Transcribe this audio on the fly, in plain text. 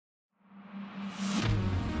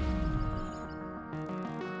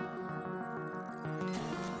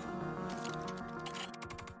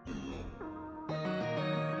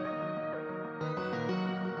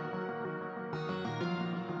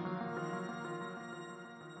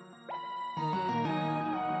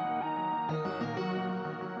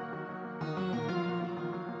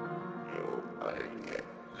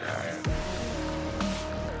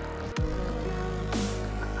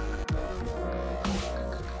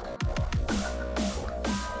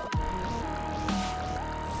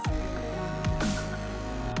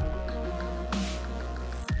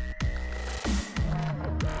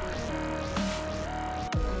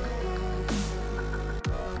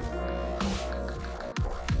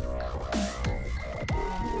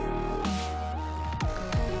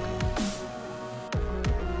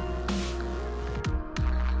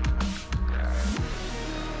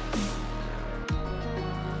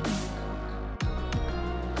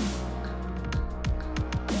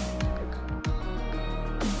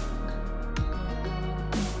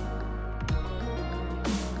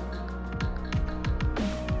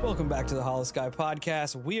Welcome back to the Hollow Sky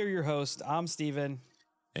Podcast. We are your hosts. I'm Steven.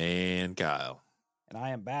 And Kyle. And I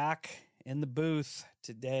am back in the booth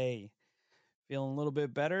today. Feeling a little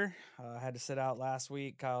bit better. I had to sit out last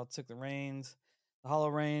week. Kyle took the Hollow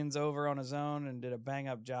reins over on his own and did a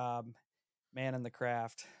bang-up job manning the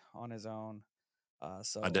craft on his own.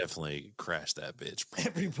 So I definitely crashed that bitch.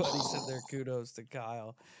 Everybody said their kudos to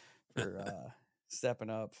Kyle for stepping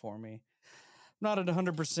up for me. Not at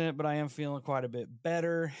 100%, but I am feeling quite a bit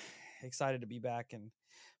better. Excited to be back and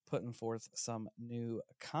putting forth some new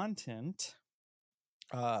content.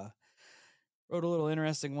 Wrote a little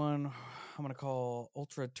interesting one I'm going to call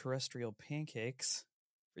Ultraterrestrial Pancakes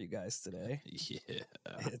for you guys today. Yeah.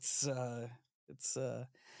 It's a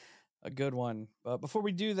good one. But before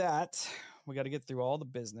we do that, we got to get through all the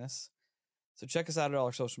business. So check us out at all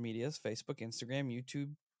our social medias, Facebook, Instagram,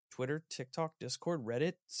 YouTube, Twitter, TikTok, Discord,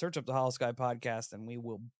 Reddit. Search up the Hollow Sky Podcast and we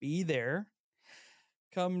will be there.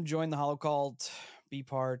 Come join the Hollow Cult, be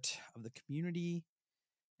part of the community,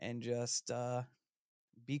 and just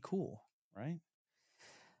be cool, right?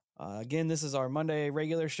 Again, this is our Monday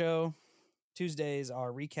regular show. Tuesdays,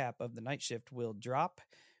 our recap of the night shift will drop.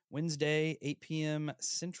 Wednesday, 8 p.m.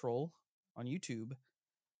 Central on YouTube.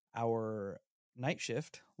 Our night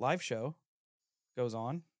shift live show goes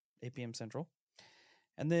on, 8 p.m. Central.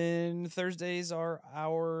 And then Thursdays are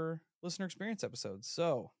our listener experience episodes.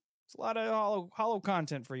 So it's a lot of hollow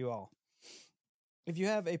content for you all. If you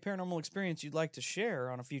have a paranormal experience you'd like to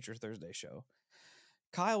share on a future Thursday show,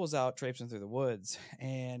 Kyle was out traipsing through the woods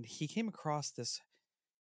and he came across this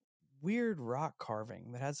weird rock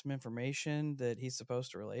carving that had some information that he's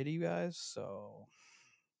supposed to relay to you guys. So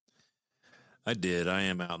I did. I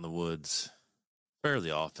am out in the woods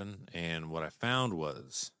fairly often. And what I found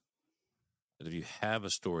was that if you have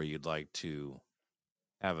a story you'd like to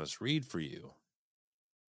have us read for you,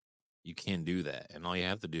 you can do that. And all you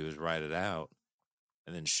have to do is write it out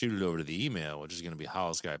and then shoot it over to the email, which is going to be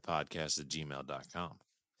hollowskypodcast@gmail.com.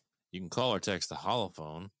 You can call or text the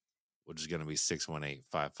holophone, which is going to be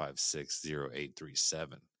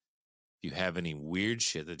 618-556-0837. If you have any weird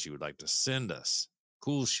shit that you would like to send us,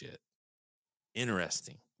 cool shit,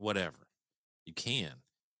 interesting, whatever, you can.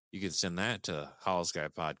 You can send that to Hollow Sky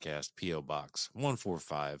Podcast, P.O. Box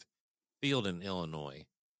 145, Fielden, Illinois,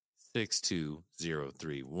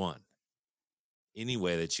 62031. Any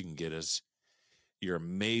way that you can get us your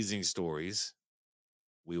amazing stories,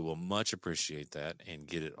 we will much appreciate that and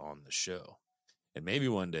get it on the show. And maybe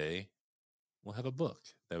one day we'll have a book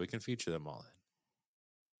that we can feature them all in,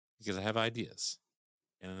 because I have ideas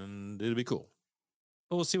and it'll be cool.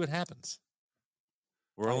 But we'll see what happens.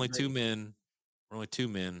 We're only two men. We're only two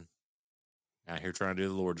men out here trying to do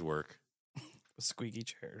the Lord's work. With squeaky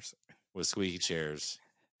chairs. With squeaky chairs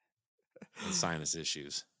and sinus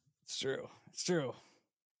issues. It's true. It's true.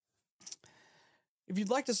 If you'd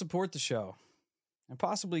like to support the show and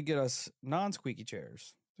possibly get us non-squeaky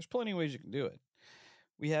chairs, there's plenty of ways you can do it.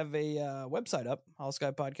 We have a website up,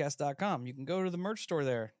 hollowskypodcast.com. You can go to the merch store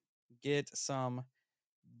there, get some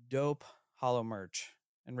dope hollow merch,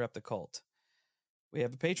 and rep the cult. We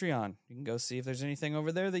have a Patreon. You can go see if there's anything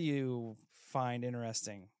over there that you find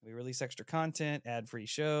interesting. We release extra content, ad-free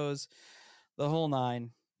shows, the whole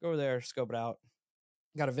nine. Go over there, scope it out.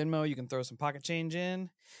 Got a Venmo. You can throw some pocket change in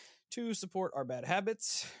to support our bad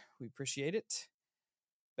habits. We appreciate it.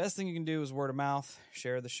 Best thing you can do is word of mouth.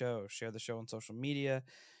 Share the show. Share the show on social media.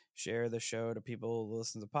 Share the show to people who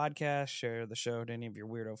listen to podcasts. Share the show to any of your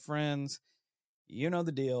weirdo friends. You know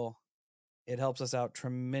the deal. It helps us out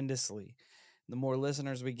tremendously. The more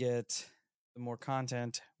listeners we get, the more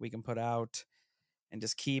content we can put out and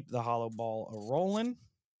just keep the hollow ball rolling.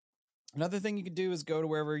 Another thing you can do is go to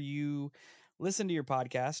wherever you listen to your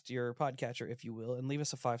podcast, your podcatcher, if you will, and leave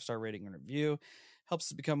us a 5-star rating and review. Helps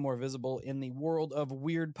us become more visible in the world of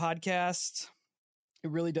weird podcasts. It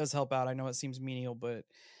really does help out. I know it seems menial, but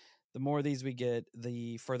the more of these we get,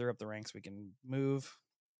 the further up the ranks we can move.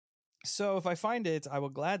 So if I find it, I will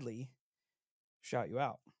gladly shout you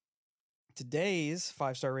out. Today's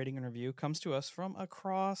 5-star rating and review comes to us from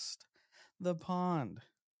across the pond,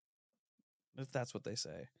 if that's what they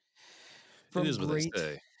say. It is what they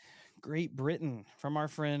say. Great Britain, from our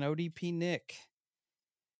friend ODP Nick.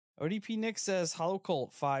 ODP Nick says, Hollow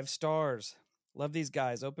Cult, 5 stars. Love these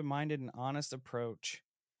guys. Open-minded and honest approach.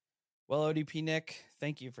 Well, ODP Nick,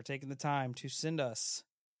 thank you for taking the time to send us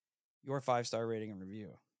your 5-star rating and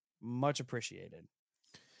review. Much appreciated.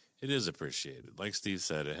 It is appreciated. Like Steve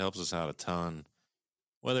said, it helps us out a ton,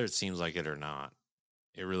 whether it seems like it or not.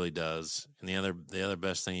 It really does. And the other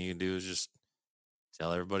best thing you can do is just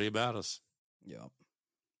tell everybody about us. Yep.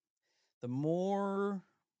 The more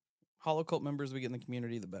holocult members we get in the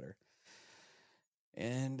community, the better.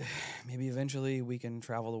 And maybe eventually we can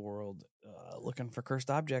travel the world looking for cursed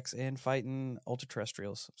objects and fighting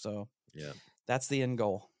ultraterrestrials. So Yeah, that's the end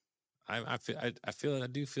goal. I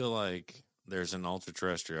do feel like there's an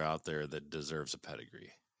ultra-terrestrial out there that deserves a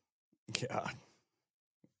pedigree. Yeah,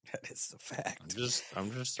 that is a fact.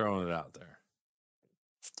 I'm just throwing it out there.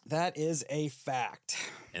 That is a fact.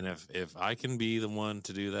 And if I can be the one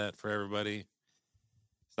to do that for everybody,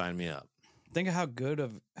 sign me up. Think of how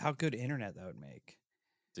good internet that would make.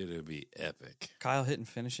 Dude, it would be epic. Kyle hitting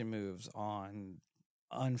finishing moves on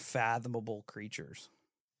unfathomable creatures.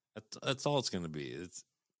 That's all it's going to be. It's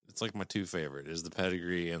like my two favorite is the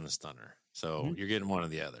pedigree and the stunner. So you're getting one or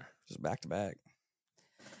the other. Just back to back.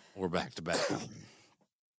 We're back to back.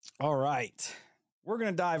 All right. We're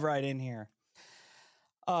going to dive right in here.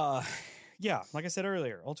 Yeah, like I said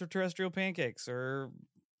earlier, ultra-terrestrial pancakes or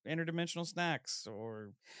interdimensional snacks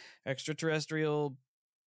or extraterrestrial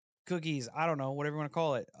cookies. I don't know, whatever you want to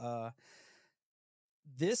call it.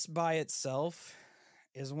 This by itself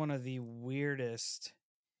is one of the weirdest,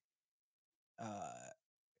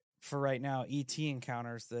 for right now, ET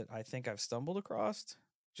encounters that I think I've stumbled across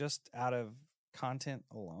just out of content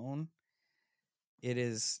alone. It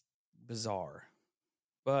is bizarre,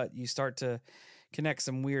 but you start to connect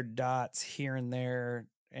some weird dots here and there,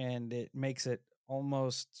 and it makes it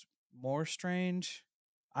almost more strange.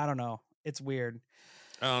 I don't know. It's weird.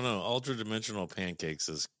 I don't know. Ultra dimensional pancakes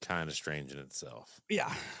is kind of strange in itself.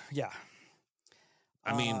 Yeah.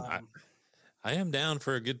 I mean, I am down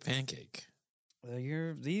for a good pancake.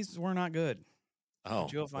 These were not good. Oh,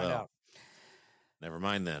 but you'll find out. Never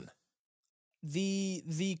mind then.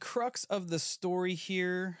 The crux of the story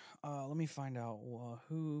here, let me find out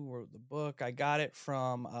who wrote the book. I got it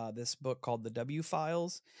from this book called The W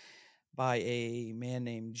Files by a man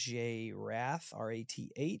named Jay Rath,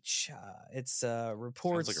 R-A-T-H. It's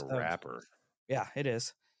reports. Sounds like a rapper. Yeah, it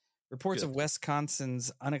is. Reports of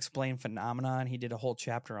Wisconsin's unexplained phenomenon. He did a whole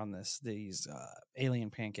chapter on these alien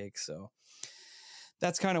pancakes. So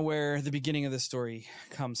that's kind of where the beginning of the story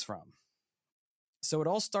comes from. So it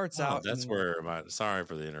all starts out. That's sorry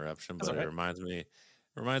for the interruption, but it reminds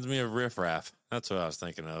me of Riff Raff. That's what I was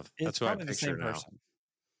thinking of. That's who I picture now.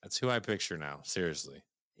 That's who I picture now. Seriously.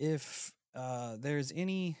 If there's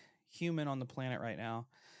any human on the planet right now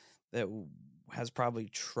that has probably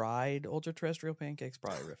tried ultra-terrestrial pancakes,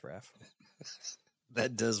 probably Riff Raff.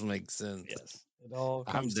 That does make sense. Yes. It all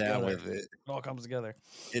comes together. I'm down with it. It all comes together.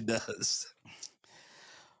 It does.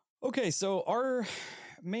 Okay, so our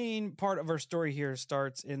main part of our story here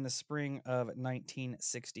starts in the spring of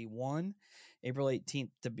 1961, April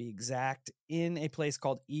 18th to be exact, in a place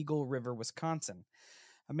called Eagle River, Wisconsin.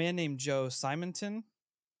 A man named Joe Simonton,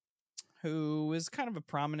 who is kind of a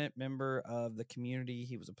prominent member of the community.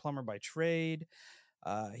 He was a plumber by trade.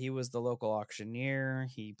 He was the local auctioneer.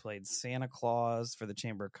 He played Santa Claus for the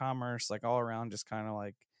Chamber of Commerce, like all around, just kind of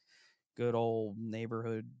like good old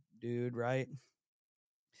neighborhood dude, right?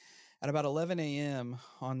 At about 11 a.m.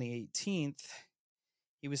 on the 18th,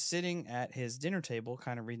 he was sitting at his dinner table,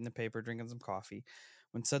 kind of reading the paper, drinking some coffee,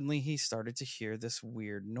 when suddenly he started to hear this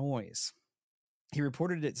weird noise. He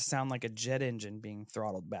reported it to sound like a jet engine being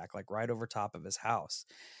throttled back, like right over top of his house.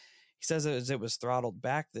 He says as it was throttled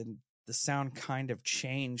back, then the sound kind of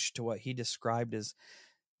changed to what he described as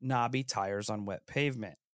knobby tires on wet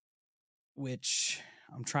pavement, which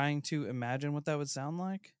I'm trying to imagine what that would sound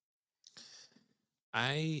like.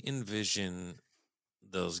 I envision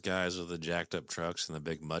those guys with the jacked up trucks and the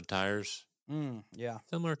big mud tires. Yeah.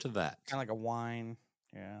 Similar to that. Kind of like a whine.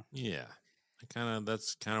 Yeah. Yeah.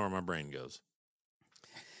 That's kind of where my brain goes.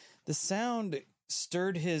 The sound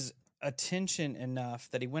stirred his attention enough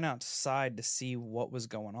that he went outside to see what was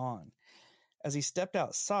going on. As he stepped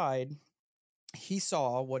outside, he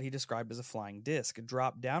saw what he described as a flying disc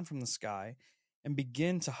drop down from the sky and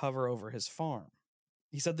begin to hover over his farm.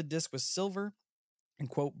 He said the disc was silver and,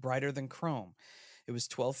 quote, brighter than chrome. It was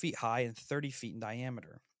 12 feet high and 30 feet in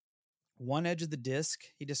diameter. One edge of the disc,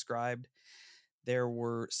 he described, there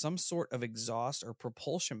were some sort of exhaust or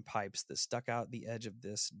propulsion pipes that stuck out the edge of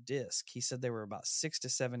this disc. He said they were about 6 to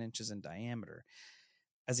 7 inches in diameter.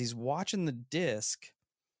 As he's watching the disc,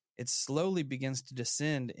 it slowly begins to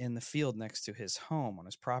descend in the field next to his home on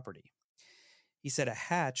his property. He said a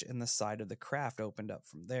hatch in the side of the craft opened up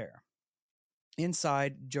from there.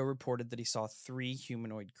 Inside, Joe reported that he saw 3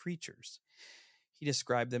 humanoid creatures. He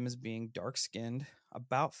described them as being dark-skinned,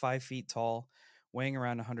 about 5 feet tall, weighing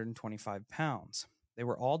around 125 pounds. They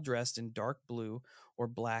were all dressed in dark blue or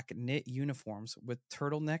black knit uniforms with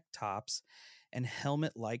turtleneck tops and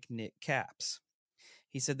helmet-like knit caps.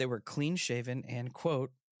 He said they were clean-shaven and,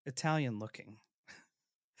 quote, Italian looking.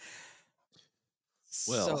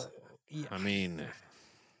 Well, So, yeah, I mean,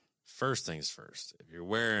 first things first. If you're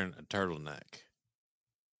wearing a turtleneck,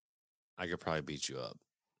 I could probably beat you up.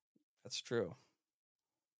 that's true.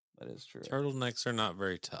 That is true. Turtlenecks are not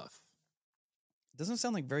very tough. Doesn't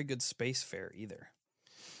sound like very good space fare either.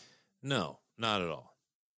 No, not at all.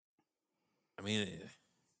 I mean, it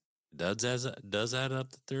does add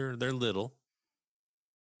up that they're little.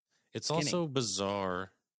 It's Skinny. also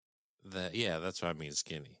bizarre that that's what I mean,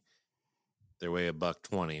 skinny. They weigh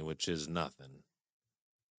 $120, which is nothing.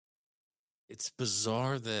 It's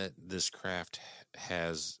bizarre that this craft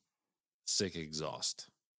has sick exhaust.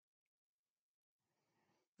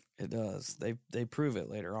 It does. They prove it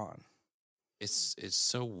later on. It's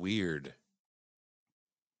so weird.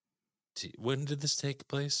 When did this take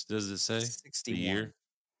place? Does it say 61. the year?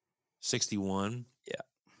 61. Yeah.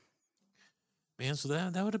 Man, so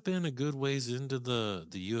that would have been a good ways into the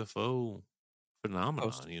UFO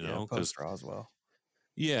phenomenon, Post Roswell.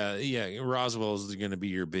 Yeah, Roswell is going to be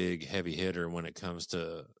your big heavy hitter when it comes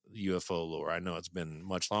to UFO lore. I know it's been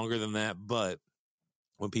much longer than that, but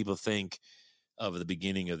when people think of the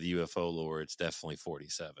beginning of the UFO lore, it's definitely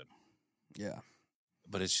 47. Yeah.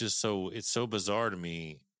 But it's just so bizarre to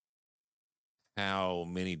me how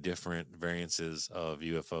many different variances of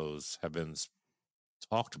UFOs have been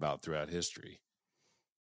talked about throughout history.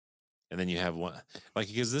 And then you have one, like,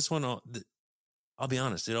 because this one, I'll be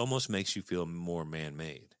honest, it almost makes you feel more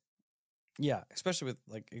man-made. Yeah, especially with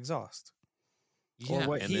like exhaust. Yeah, or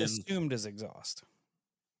what he assumed is exhaust.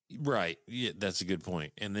 Right. Yeah, that's a good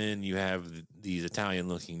point. And then you have these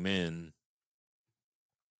Italian-looking men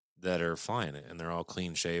that are flying it, and they're all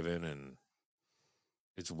clean-shaven, and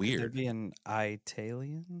it's weird. Could there be an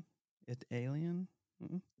Italian? Alien?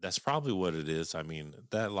 Mm-mm. That's probably what it is. I mean,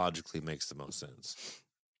 that logically makes the most sense.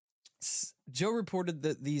 Joe reported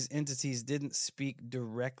that these entities didn't speak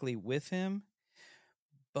directly with him,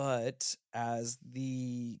 but as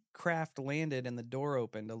the craft landed and the door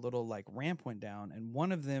opened, a little like ramp went down, and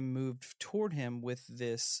one of them moved toward him with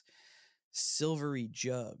this silvery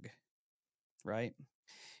jug, right?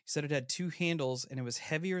 He said it had two handles and it was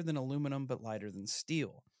heavier than aluminum but lighter than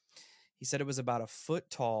steel. He said it was about a foot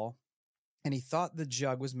tall, and he thought the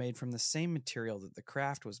jug was made from the same material that the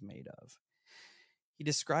craft was made of. He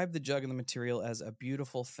described the jug and the material as a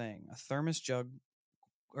beautiful thing, a thermos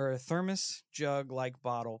jug like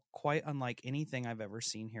bottle, quite unlike anything I've ever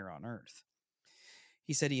seen here on Earth.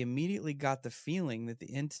 He said he immediately got the feeling that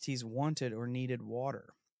the entities wanted or needed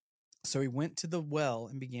water. So he went to the well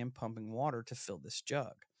and began pumping water to fill this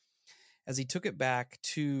jug. As he took it back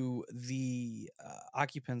to the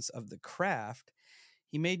occupants of the craft,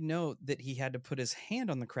 he made note that he had to put his hand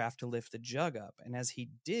on the craft to lift the jug up. And as he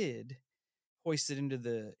did, hoist it into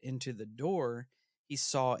the door, he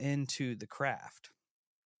saw into the craft.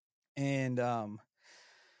 And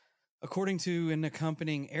according to an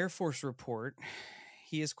accompanying Air Force report,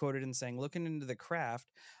 he is quoted in saying, "Looking into the craft,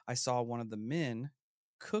 I saw one of the men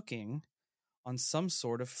cooking on some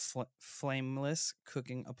sort of flameless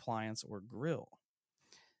cooking appliance or grill."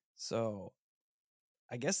 So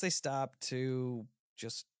I guess they stopped to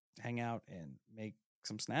just hang out and make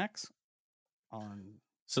some snacks on.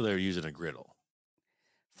 So they're using a griddle.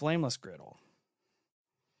 Flameless griddle.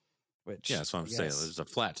 Which, yeah, that's what I'm saying. There's a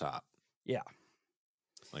flat top. Yeah.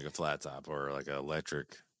 Like a flat top or like an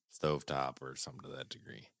electric stove top or something to that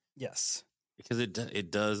degree. Yes. Because it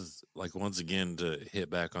does, like, once again, to hit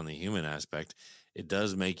back on the human aspect, it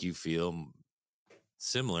does make you feel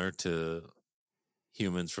similar to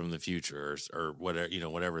humans from the future or whatever,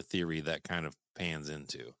 whatever theory that kind of pans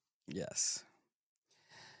into. Yes.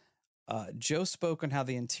 Joe spoke on how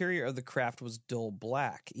the interior of the craft was dull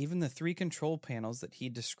black. Even the three control panels that he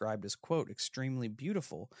described as, quote, extremely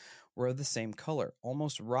beautiful were of the same color,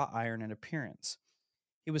 almost wrought iron in appearance.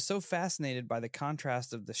 He was so fascinated by the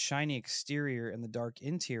contrast of the shiny exterior and the dark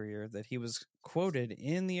interior that he was quoted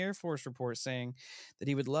in the Air Force report saying that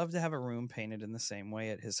he would love to have a room painted in the same way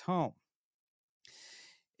at his home.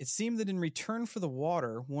 It seemed that in return for the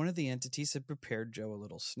water, one of the entities had prepared Joe a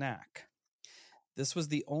little snack. This was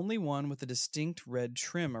the only one with a distinct red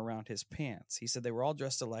trim around his pants. He said they were all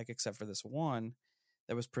dressed alike except for this one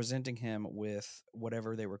that was presenting him with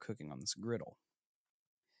whatever they were cooking on this griddle.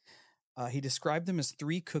 He described them as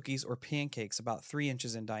 3 cookies or pancakes about 3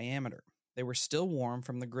 inches in diameter. They were still warm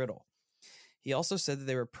from the griddle. He also said that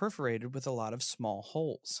they were perforated with a lot of small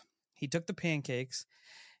holes. He took the pancakes,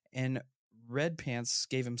 and Red Pants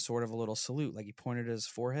gave him sort of a little salute, like he pointed at his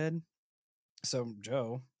forehead. So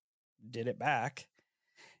Joe did it back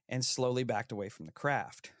and slowly backed away from the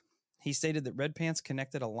craft. He stated that Red Pants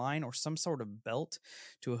connected a line or some sort of belt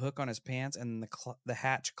to a hook on his pants, and the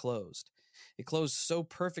hatch closed. It closed so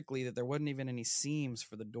perfectly that there wasn't even any seams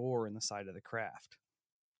for the door in the side of the craft.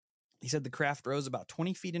 He said the craft rose about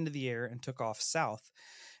 20 feet into the air and took off south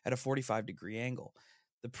at a 45-degree angle.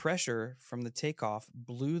 The pressure from the takeoff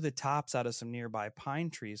blew the tops out of some nearby pine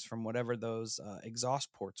trees from whatever those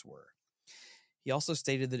exhaust ports were. He also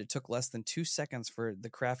stated that it took less than 2 seconds for the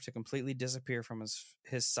craft to completely disappear from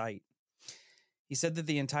his sight. He said that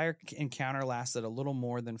the entire encounter lasted a little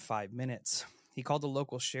more than 5 minutes. He called the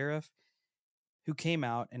local sheriff, who came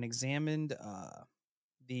out and examined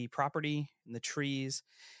the property and the trees,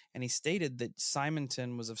 and he stated that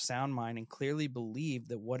Simonton was of sound mind and clearly believed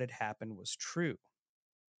that what had happened was true.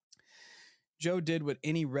 Joe did what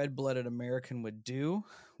any red-blooded American would do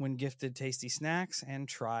when gifted tasty snacks and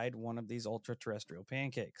tried one of these ultra-terrestrial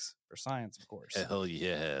pancakes for science, of course. Hell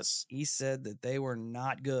yes. He said that they were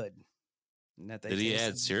not good. And that Did he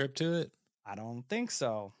add syrup to it? I don't think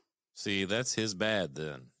so. See, that's his bad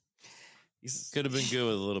then. Could have been good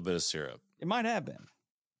with a little bit of syrup. It might have been.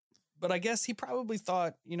 But I guess he probably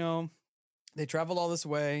thought, they traveled all this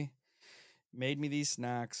way, made me these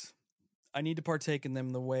snacks. I need to partake in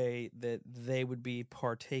them the way that they would be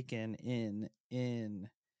partaken in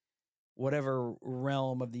whatever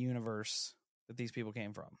realm of the universe that these people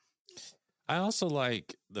came from. I also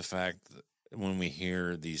like the fact that when we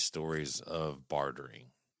hear these stories of bartering,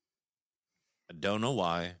 I don't know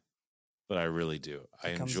why, but I really do.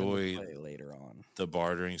 I enjoy later on the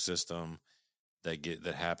bartering system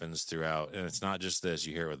that happens throughout, and it's not just this.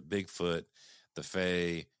 You hear it with Bigfoot, the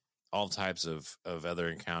Fae, all types of other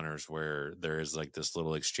encounters where there is like this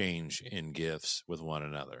little exchange in gifts with one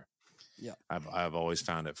another. Yeah, I've always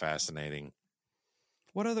found it fascinating.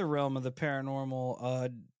 What other realm of the paranormal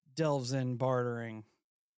delves in bartering?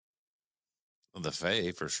 The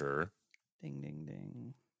Fae, for sure. Ding, ding,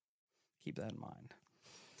 ding. Keep that in mind.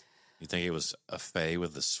 You think it was a Fae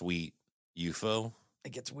with a sweet UFO?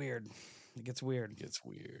 It gets weird.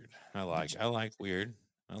 I like weird.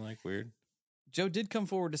 Joe did come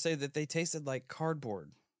forward to say that they tasted like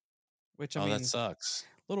cardboard, which I mean, that sucks.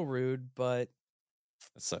 A little rude, but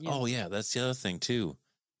oh yeah, that's the other thing too.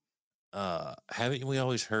 Haven't we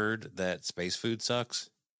always heard that space food sucks?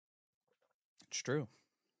 It's true.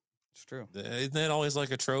 Isn't that always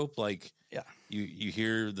like a trope? Like, yeah, you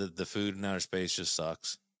hear that the food in outer space just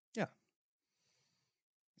sucks. Yeah.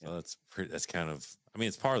 So that's kind of, I mean,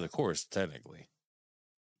 it's part of the course technically.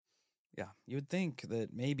 Yeah, you would think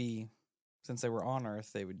that maybe since they were on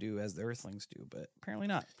Earth, they would do as the Earthlings do, but apparently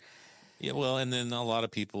not. Yeah, well, and then a lot of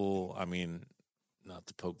people, I mean, not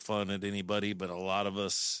to poke fun at anybody, but a lot of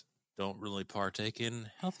us don't really partake in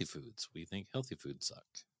healthy foods. We think healthy foods suck.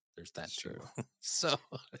 There's that too. So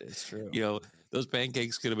it's true. Those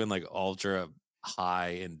pancakes could have been like ultra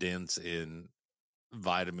high and dense in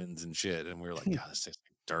vitamins and shit. And we were like, God, this tastes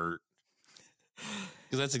like dirt.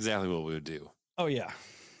 Because that's exactly what we would do. Oh, yeah.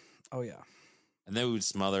 And then we would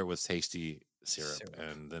smother it with tasty syrup.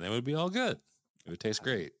 And then it would be all good. It would taste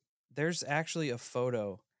great. There's actually a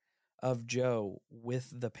photo of Joe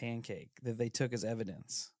with the pancake that they took as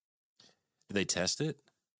evidence. Did they test it?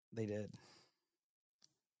 They did.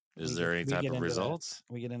 Is there any type of results?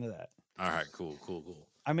 We get into that. All right, cool.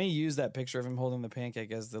 I may use that picture of him holding the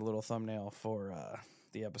pancake as the little thumbnail for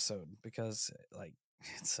the episode because, like,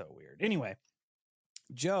 it's so weird. Anyway,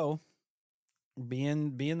 Joe,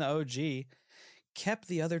 being the OG, kept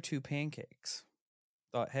the other two pancakes.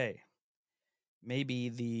 Thought, hey, maybe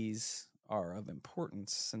these are of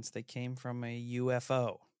importance since they came from a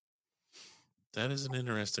UFO. That is an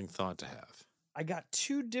interesting thought to have. I got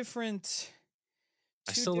two different.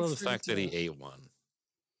 I still love the fact that he ate one.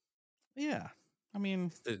 Yeah. I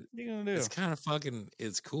mean, what are you going to do? It's kind of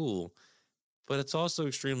it's cool, but it's also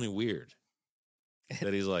extremely weird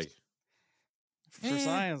that he's like, for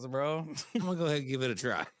science, bro. I'm going to go ahead and give it a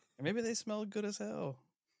try. Maybe they smell good as hell.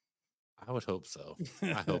 I would hope so.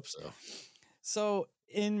 I hope so. So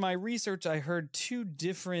in my research, I heard two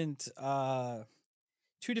different paths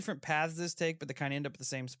this take, but they kind of end up at the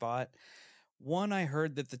same spot. One, I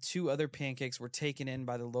heard that the two other pancakes were taken in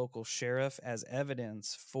by the local sheriff as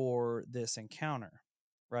evidence for this encounter,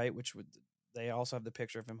 right? They also have the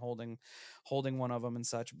picture of him holding one of them and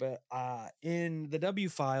such. But in the W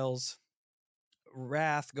files,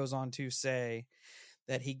 Rath goes on to say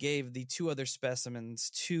that he gave the two other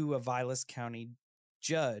specimens to a Vilas County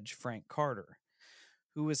judge, Frank Carter,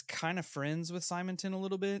 who was kind of friends with Simonton a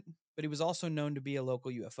little bit, but he was also known to be a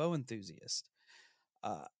local UFO enthusiast.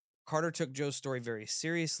 Carter took Joe's story very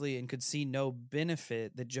seriously and could see no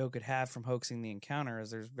benefit that Joe could have from hoaxing the encounter,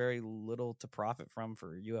 as there's very little to profit from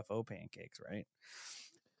for UFO pancakes, right?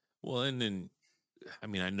 Well, and then, I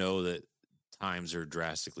mean, I know that times are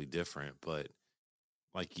drastically different, but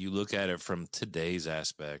like you look at it from today's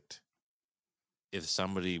aspect, if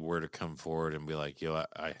somebody were to come forward and be like, yo,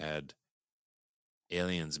 I had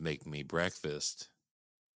aliens make me breakfast,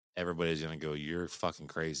 everybody's going to go, you're fucking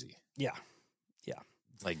crazy. Yeah. Yeah.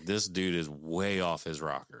 Like, this dude is way off his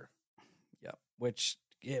rocker. Yeah. Which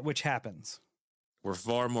happens. We're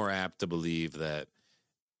far more apt to believe that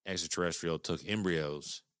extraterrestrial took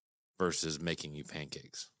embryos versus making you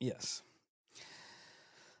pancakes. Yes.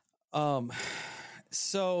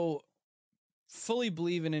 So fully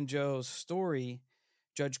believing in Joe's story,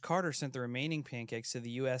 Judge Carter sent the remaining pancakes to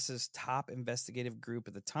the U.S.'s top investigative group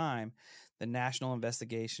at the time, the National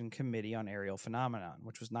Investigation Committee on Aerial Phenomenon,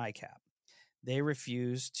 which was NICAP. They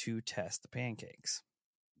refused to test the pancakes.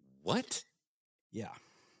 What? Yeah.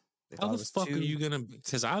 How the fuck are you going to...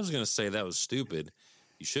 Because I was going to say that was stupid.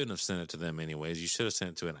 You shouldn't have sent it to them anyways. You should have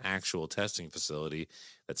sent it to an actual testing facility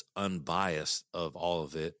that's unbiased of all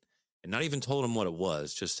of it and not even told them what it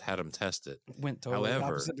was, just had them test it. Went totally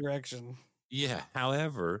opposite direction. Yeah.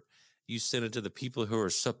 However, you sent it to the people who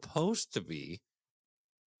are supposed to be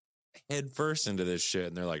head first into this shit,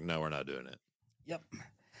 and they're like, no, we're not doing it. Yep.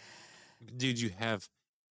 Dude, you have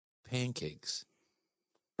pancakes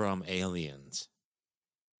from aliens.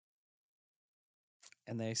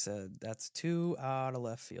 And they said that's too out of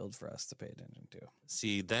left field for us to pay attention to.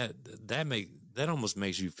 See, that almost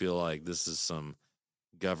makes you feel like this is some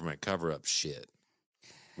government cover-up shit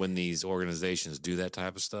when these organizations do that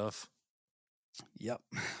type of stuff. Yep.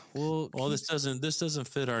 Well, this doesn't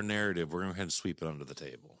fit our narrative. We're going to go ahead and sweep it under the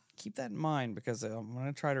table. Keep that in mind, because I'm going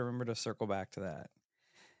to try to remember to circle back to that.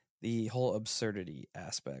 The whole absurdity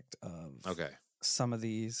aspect of some of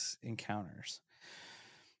these encounters.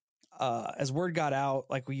 As word got out,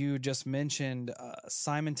 like you just mentioned,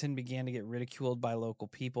 Simonton began to get ridiculed by local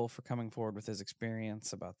people for coming forward with his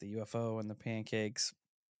experience about the UFO and the pancakes.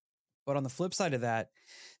 But on the flip side of that,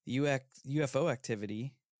 the UFO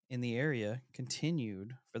activity in the area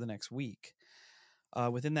continued for the next week.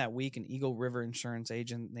 Within that week, an Eagle River insurance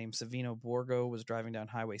agent named Savino Borgo was driving down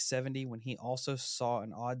Highway 70 when he also saw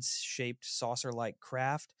an odd-shaped saucer-like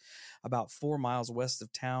craft about 4 miles west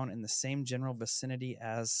of town in the same general vicinity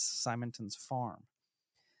as Simonton's farm.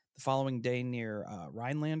 The following day near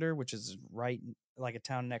Rhinelander, which is right like a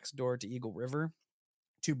town next door to Eagle River,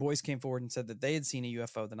 2 boys came forward and said that they had seen a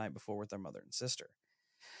UFO the night before with their mother and sister.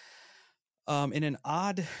 In an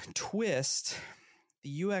odd twist,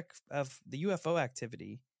 the UFO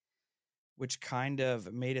activity, which kind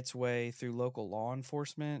of made its way through local law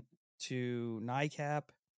enforcement to NICAP,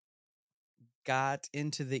 got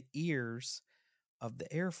into the ears of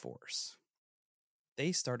the Air Force.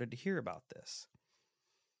 They started to hear about this,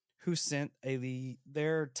 who sent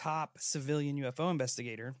their top civilian UFO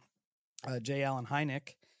investigator, J. Allen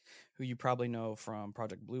Hynek, who you probably know from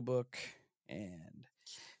Project Blue Book and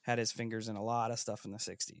had his fingers in a lot of stuff in the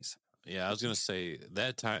 60s. Yeah, I was going to say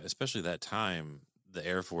that time, especially that time, the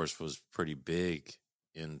Air Force was pretty big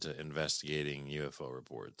into investigating UFO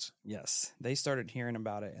reports. Yes, they started hearing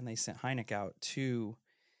about it, and they sent Hynek out to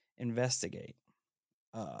investigate.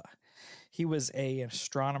 He was an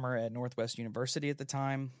astronomer at Northwest University at the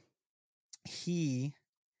time. He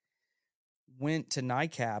went to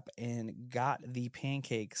NICAP and got the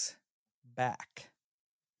pancakes back,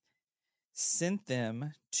 sent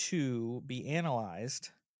them to be analyzed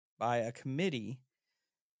by a committee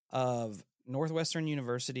of Northwestern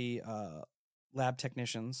University lab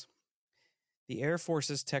technicians, the Air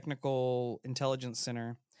Force's Technical Intelligence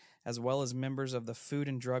Center, as well as members of the Food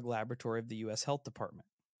and Drug Laboratory of the U.S. Health Department.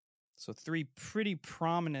 So 3 pretty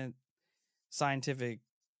prominent scientific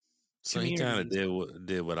So he kind of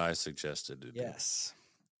did what I suggested to do. Yes.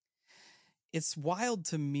 It's wild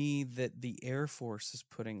to me that the Air Force is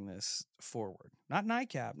putting this forward. Not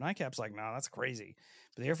NICAP. NICAP's like, no, that's crazy.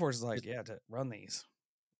 But the Air Force is like, yeah, to run these.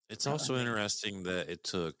 It's also interesting that it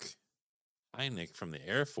took Hynek from the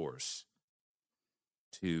Air Force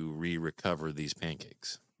to recover these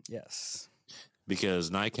pancakes. Yes.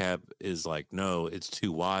 Because NICAP is like, no, it's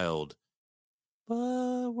too wild, but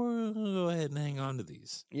we're going to go ahead and hang on to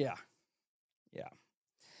these. Yeah. Yeah.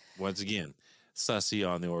 Once again, sussy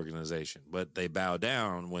on the organization, but they bow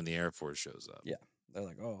down when the Air Force shows up. Yeah. They're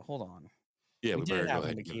like, oh, hold on. Yeah, we better go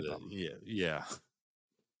ahead and keep them. Yeah.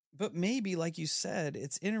 But maybe, like you said,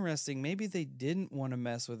 it's interesting. Maybe they didn't want to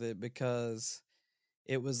mess with it because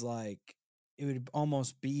it was like, it would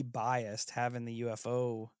almost be biased having the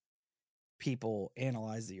UFO people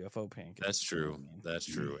analyze the UFO pancakes. That's You know true. what I mean? That's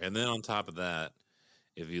true. And then on top of that,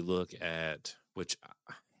 if you look at, which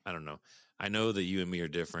I don't know, I know that you and me are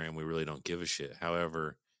different and we really don't give a shit.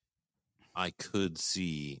 However, I could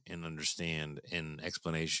see and understand an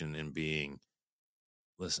explanation in being,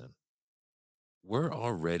 listen, we're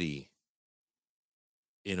already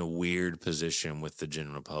in a weird position with the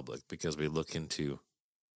general public because we look into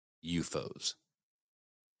UFOs.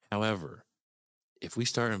 However, if we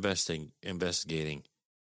start investigating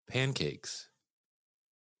pancakes,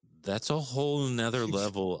 that's a whole nother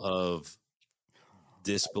level of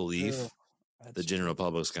disbelief the general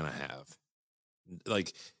public's going to have.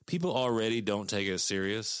 Like, people already don't take it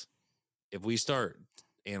serious. If we start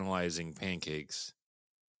analyzing pancakes,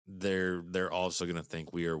 they're also going to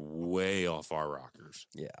think we are way off our rockers.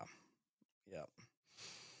 Yeah.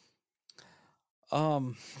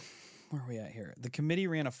 Where are we at here? The committee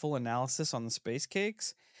ran a full analysis on the space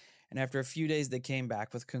cakes, and after a few days, they came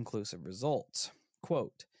back with conclusive results.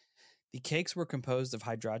 Quote, the cakes were composed of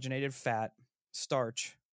hydrogenated fat,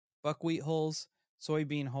 starch, buckwheat hulls,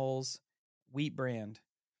 soybean hulls, wheat bran.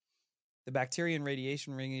 The bacteria and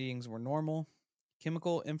radiation readings were normal.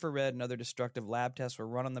 Chemical, infrared, and other destructive lab tests were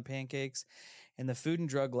run on the pancakes, and the Food and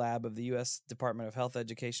Drug Lab of the U.S. Department of Health,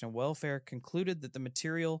 Education, and Welfare concluded that the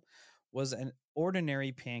material was an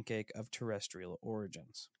ordinary pancake of terrestrial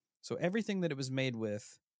origins. So everything that it was made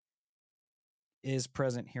with is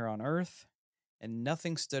present here on Earth, and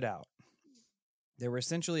nothing stood out. They were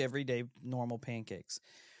essentially everyday normal pancakes,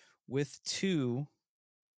 with two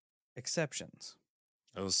exceptions.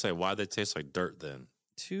 I was say, why'd they taste like dirt then?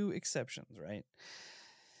 Two exceptions, right?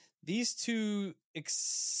 These two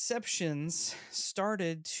exceptions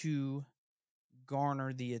started to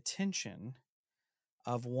garner the attention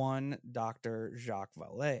of one Dr. Jacques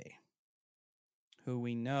Vallée, who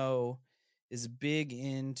we know is big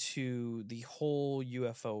into the whole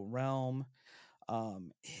UFO realm.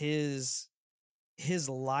 His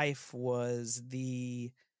life was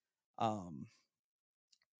the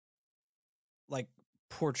like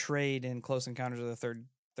portrayed in Close Encounters of the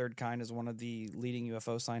Third Kind as one of the leading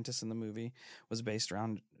UFO scientists in the movie, was based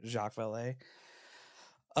around Jacques Vallée.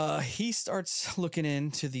 He starts looking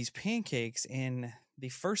into these pancakes, and the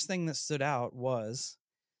first thing that stood out was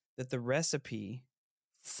that the recipe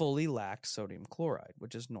fully lacked sodium chloride,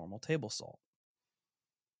 which is normal table salt,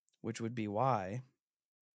 which would be why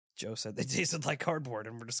Joe said they tasted like cardboard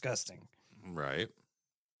and were disgusting. Right.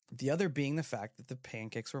 The other being the fact that the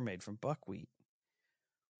pancakes were made from buckwheat,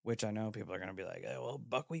 which I know people are going to be like, oh, well,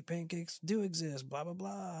 buckwheat pancakes do exist, blah, blah,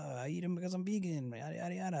 blah. I eat them because I'm vegan, yada,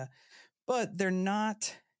 yada, yada. But they're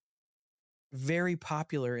not very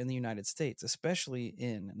popular in the United States, especially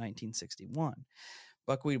in 1961.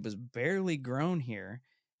 Buckwheat was barely grown here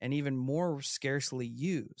and even more scarcely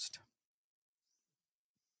used.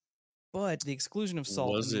 But the exclusion of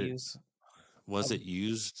salt Was and the it use was it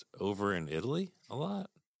used over in Italy a lot?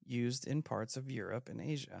 used in parts of Europe and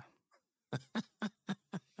Asia,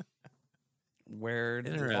 where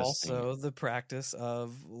Interesting. also the practice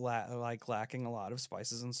of lacking a lot of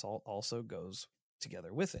spices and salt also goes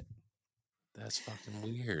together with it. That's fucking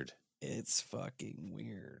weird. It's fucking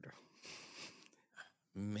weird.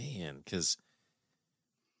 Man, because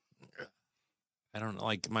I don't know,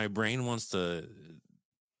 like, my brain wants to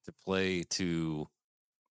play to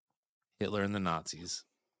Hitler and the Nazis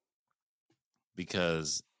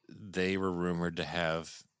because they were rumored to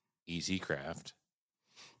have ET craft.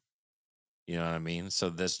 You know what I mean? So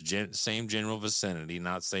that's same general vicinity,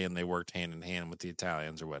 not saying they worked hand in hand with the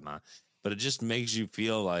Italians or whatnot, but it just makes you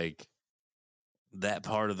feel like that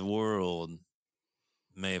part of the world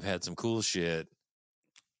may have had some cool shit.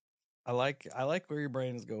 I like where your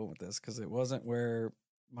brain is going with this, because it wasn't where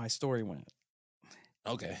my story went.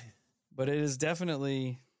 Okay. But it is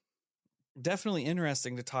definitely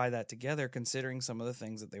interesting to tie that together, considering some of the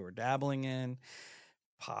things that they were dabbling in,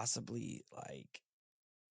 possibly like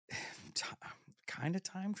kind of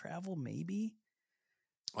time travel, maybe.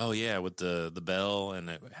 Oh yeah, with the bell and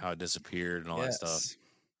how it disappeared and all that stuff.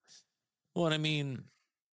 Well, I mean,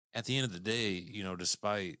 at the end of the day, you know,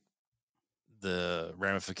 despite the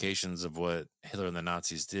ramifications of what Hitler and the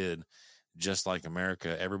Nazis did, just like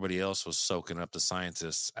America, everybody else was soaking up the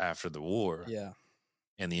scientists after the war. Yeah.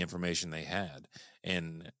 And the information they had.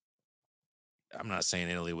 And I'm not saying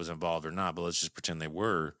Italy was involved or not, but let's just pretend they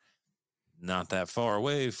were not that far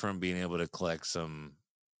away from being able to collect some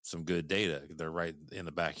good data. They're right in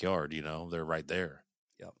the backyard, you know, they're right there.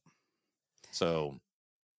 Yep. So,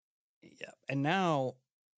 yeah. And now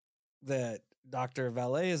that Dr.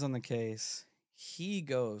 Vallée is on the case, he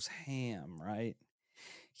goes ham, right?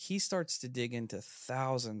 he starts to dig into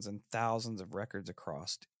thousands and thousands of records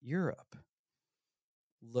across Europe,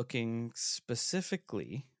 looking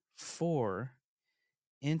specifically for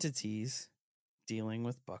entities dealing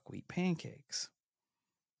with buckwheat pancakes.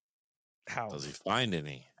 How Does he find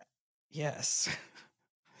any? Yes.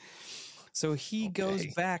 So he goes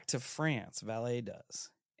Okay. back to France, Valet does,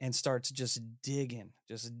 and starts just digging,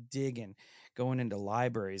 going into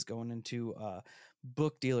libraries, going into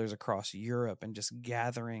book dealers across Europe, and just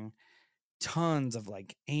gathering tons of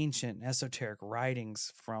like ancient and esoteric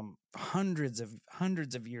writings from hundreds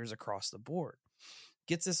of years across the board.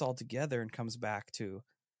 Gets this all together and comes back to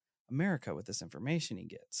America with this information he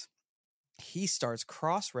gets. He starts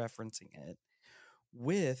cross-referencing it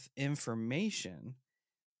with information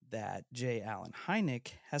that J. Allen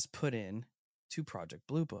Hynek has put in to Project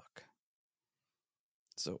Blue Book.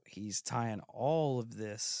 So he's tying all of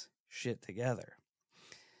this shit together.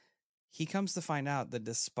 He comes to find out that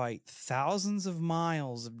despite thousands of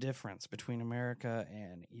miles of difference between America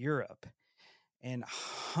and Europe and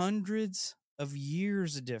hundreds of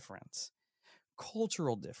years of difference,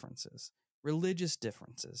 cultural differences, religious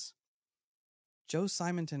differences, Joe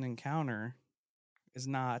Simonton encounter is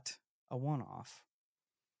not a one-off,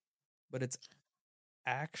 but it's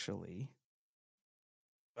actually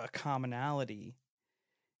a commonality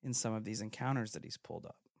in some of these encounters that he's pulled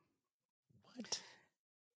up. What?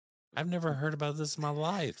 I've never heard about this in my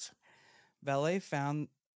life. Valet found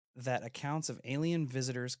that accounts of alien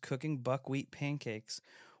visitors cooking buckwheat pancakes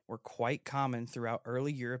were quite common throughout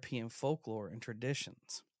early European folklore and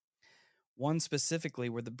traditions. One specifically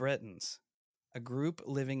were the Bretons, a group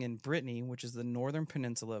living in Brittany, which is the northern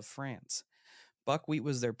peninsula of France. Buckwheat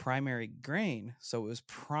was their primary grain, so it was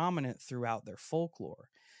prominent throughout their folklore.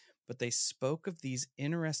 But they spoke of these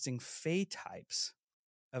interesting fey types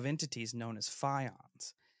of entities known as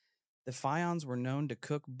Phaons. The Phaons were known to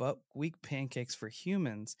cook buckwheat pancakes for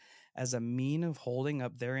humans as a mean of holding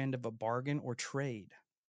up their end of a bargain or trade.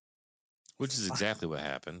 Which is exactly what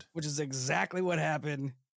happened. Which is exactly what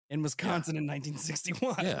happened in Wisconsin in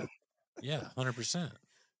 1961. Yeah, 100%.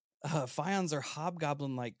 Phaons are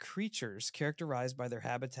hobgoblin-like creatures characterized by their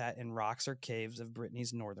habitat in rocks or caves of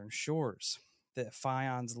Brittany's northern shores. The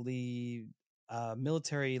Phaons lead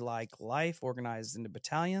military-like life organized into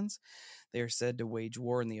battalions. They are said to wage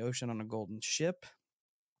war in the ocean on a golden ship.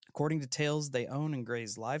 According to tales, they own and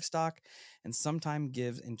graze livestock and sometimes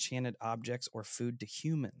give enchanted objects or food to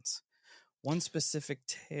humans. One specific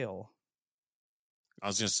tale. I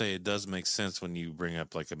was going to say, it does make sense when you bring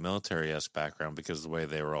up like a military-esque background because of the way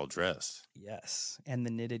they were all dressed. Yes. And the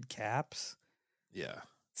knitted caps. Yeah.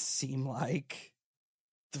 Seem like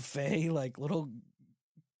the Fae, like little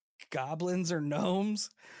goblins or gnomes.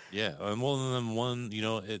 Yeah. And one,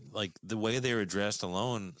 it like the way they were dressed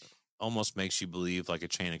alone almost makes you believe like a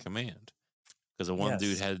chain of command. Because the one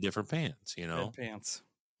dude had different pants, Red pants.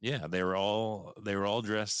 Yeah, they were all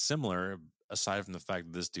dressed similar, aside from the fact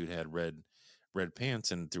that this dude had red pants,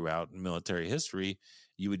 and throughout military history,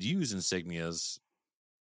 you would use insignias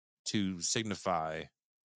to signify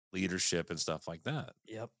leadership and stuff like that.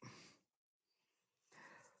 Yep.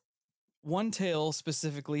 One tale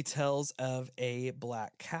specifically tells of a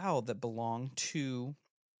black cow that belonged to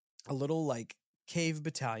a little like cave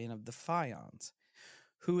battalion of the Phaons,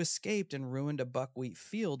 who escaped and ruined a buckwheat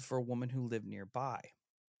field for a woman who lived nearby.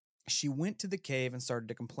 She went to the cave and started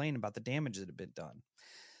to complain about the damage that had been done.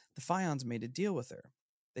 The Phaons made a deal with her.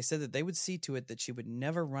 They said that they would see to it that she would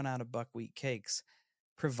never run out of buckwheat cakes,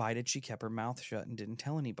 provided she kept her mouth shut and didn't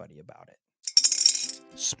tell anybody about it.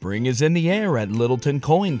 Spring is in the air at Littleton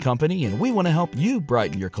Coin Company, and we want to help you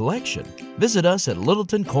brighten your collection. Visit us at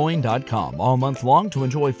littletoncoin.com all month long to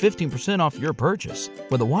enjoy 15% off your purchase.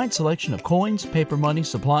 With a wide selection of coins, paper money,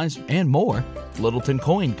 supplies, and more, Littleton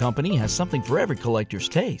Coin Company has something for every collector's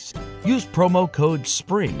taste. Use promo code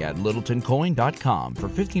SPRING at littletoncoin.com for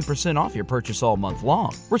 15% off your purchase all month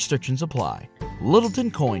long. Restrictions apply.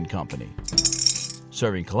 Littleton Coin Company.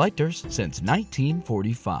 Serving collectors since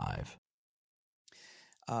 1945.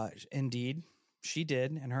 Indeed, she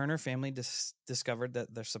did, and her family discovered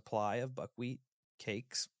that their supply of buckwheat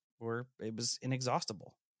cakes was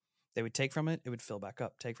inexhaustible. They would take from it, it would fill back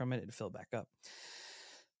up. Take from it, it would fill back up.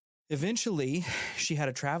 Eventually, she had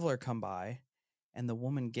a traveler come by, and the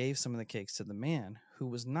woman gave some of the cakes to the man, who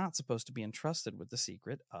was not supposed to be entrusted with the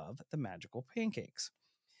secret of the magical pancakes.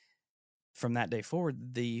 From that day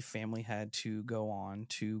forward, the family had to go on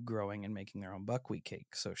to growing and making their own buckwheat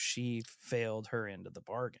cake. So she failed her end of the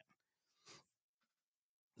bargain.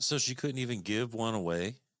 So she couldn't even give one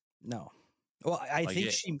away? No. Well, I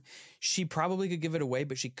think she probably could give it away,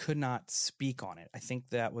 but she could not speak on it. I think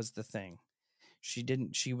that was the thing. She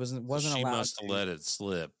didn't. She wasn't So she allowed must have to. let it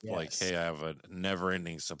slip. Like, Yes. hey, I have a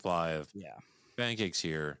never-ending supply of pancakes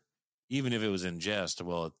here. Even if it was in jest,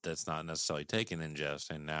 well, that's not necessarily taken in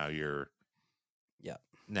jest, and now your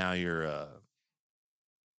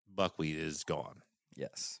buckwheat is gone.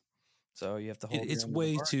 Yes. So you have to hold. It's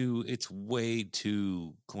way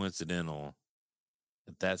too coincidental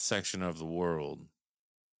that section of the world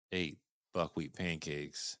ate buckwheat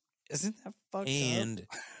pancakes. Isn't that fucked and up?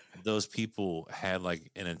 those people had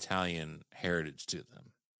like an Italian heritage to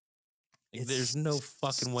them. There's no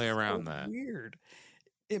fucking way around that. Weird.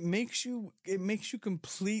 It makes you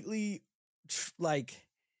completely like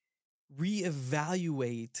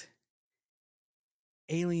reevaluate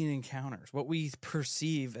alien encounters, what we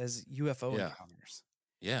perceive as UFO encounters.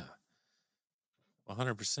 Yeah.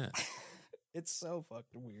 100%. It's so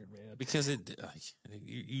fucking weird, man. Because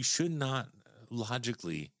you should not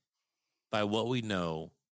logically, by what we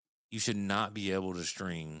know, you should not be able to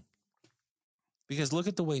string. Because look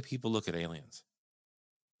at the way people look at aliens.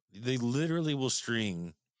 They literally will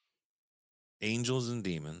string angels and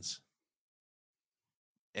demons,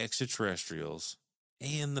 extraterrestrials,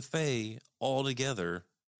 and the Fae all together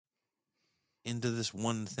into this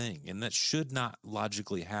one thing. And that should not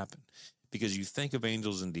logically happen. Because you think of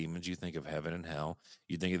angels and demons, you think of heaven and hell,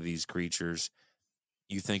 you think of these creatures,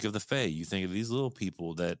 you think of the Fae, you think of these little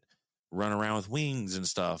people that run around with wings and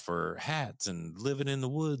stuff, or hats, and living in the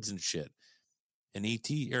woods and shit. And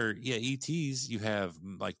ETs, you have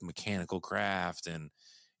like mechanical craft and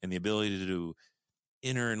the ability to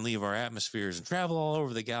enter and leave our atmospheres and travel all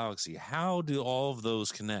over the galaxy. How do all of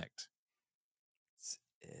those connect?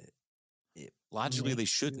 Logically, they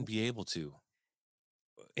shouldn't be able to.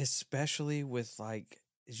 Especially with like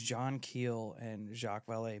John Keel and Jacques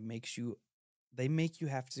Vallée make you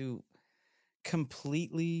have to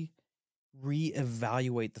completely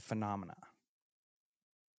reevaluate the phenomena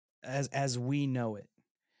as we know it.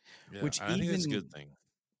 Yeah, which I think that's a good thing.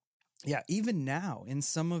 Yeah, even now in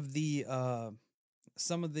some of the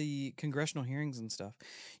congressional hearings and stuff,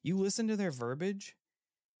 you listen to their verbiage,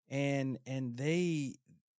 and they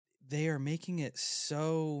are making it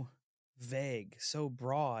so vague, so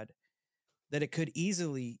broad, that it could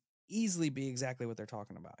easily be exactly what they're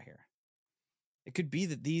talking about here. It could be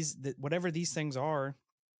that whatever these things are,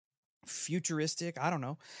 futuristic, I don't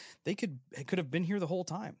know, it could have been here the whole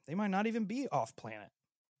time. They might not even be off planet.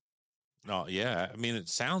 No, yeah. I mean, it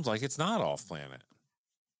sounds like it's not off planet.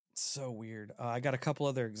 So weird. I got a couple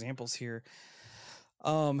other examples here.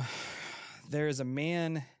 There is a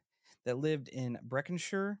man that lived in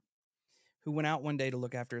Breconshire who went out one day to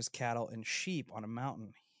look after his cattle and sheep on a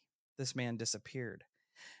mountain. This man disappeared.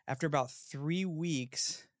 After about 3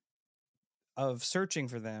 weeks of searching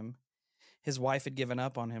for them, his wife had given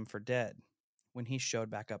up on him for dead when he showed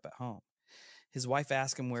back up at home. His wife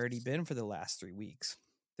asked him where had he been for the last 3 weeks.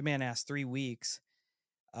 The man asked 3 weeks.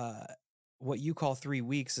 What you call 3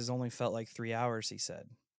 weeks has only felt like 3 hours, he said.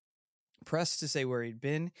 Pressed to say where he'd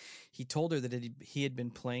been, he told her that he had been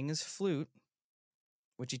playing his flute,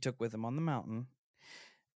 which he took with him on the mountain,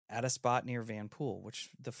 at a spot near Van Pool, which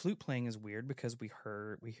the flute playing is weird because we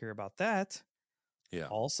hear about that. Yeah.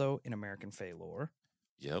 Also in American Fae lore.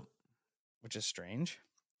 Yep. Which is strange.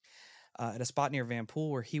 At a spot near Van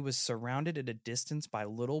Pool where he was surrounded at a distance by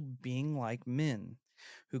little being-like men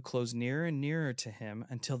who closed nearer and nearer to him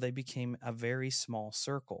until they became a very small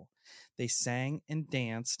circle. They sang and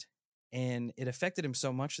danced, and it affected him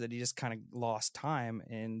so much that he just kind of lost time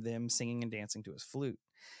in them singing and dancing to his flute.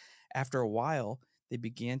 After a while, they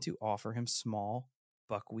began to offer him small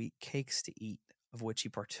buckwheat cakes to eat, of which he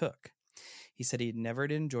partook. He said he had never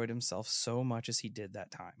enjoyed himself so much as he did that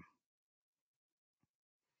time.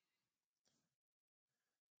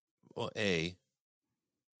 Well, A,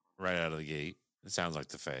 right out of the gate, it sounds like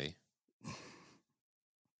the Fae.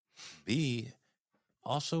 B,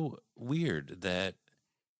 also weird that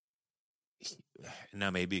now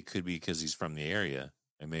maybe it could be because he's from the area,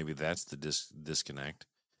 and maybe that's the disconnect.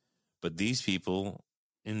 But these people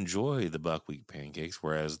enjoy the buckwheat pancakes,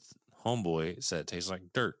 whereas homeboy said it tastes like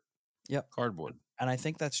dirt. Yep, cardboard. And I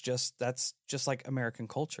think that's just like American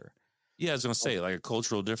culture. Yeah, I was going to say, like a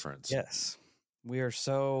cultural difference. Yes, we are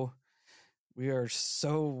so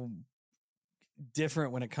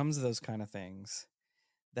different when it comes to those kind of things.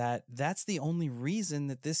 That's the only reason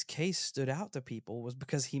that this case stood out to people, was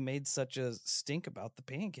because he made such a stink about the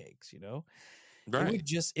pancakes, you know? Right.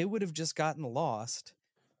 It would have just gotten lost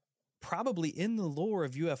probably in the lore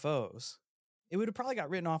of UFOs. It would have probably got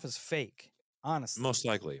written off as fake, honestly. Most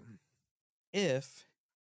likely. If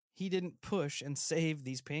he didn't push and save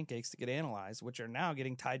these pancakes to get analyzed, which are now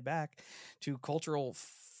getting tied back to cultural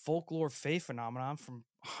folklore faith phenomenon from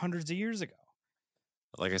hundreds of years ago.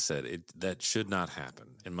 Like I said, that should not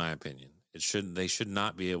happen, in my opinion. They should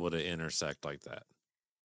not be able to intersect like that.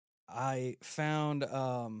 I found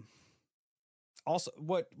also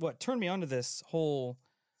what turned me on to this whole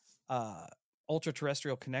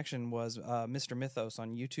ultra-terrestrial connection was Mr. Mythos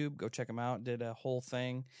on YouTube. Go check him out. Did a whole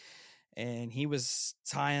thing, and he was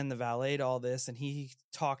tying the valet to all this, and he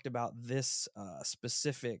talked about this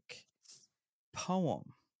specific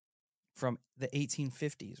poem from the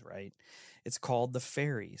 1850s, right? It's called The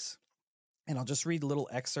Fairies. And I'll just read little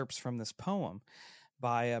excerpts from this poem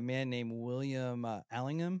by a man named William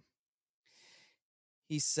Allingham.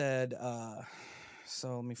 He said,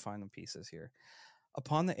 so let me find the pieces here.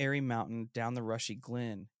 Upon the airy mountain, down the rushy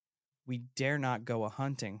glen, we dare not go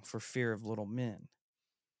a-hunting for fear of little men.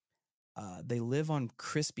 They live on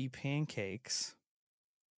crispy pancakes,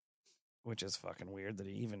 which is fucking weird that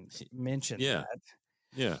he even mentioned that.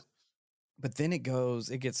 Yeah. But then it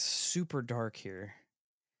gets super dark here.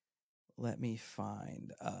 Let me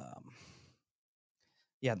find,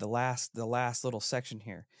 the last little section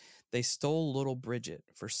here. They stole little Bridget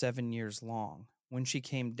for 7 years long. When she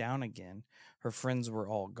came down again, her friends were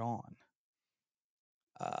all gone.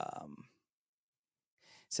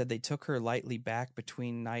 Said they took her lightly back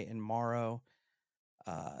between night and morrow.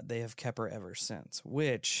 They have kept her ever since,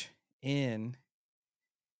 which in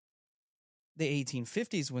the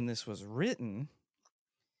 1850s, when this was written,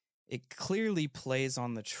 it clearly plays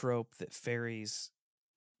on the trope that fairies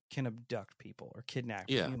can abduct people or kidnap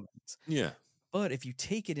humans. Yeah. But if you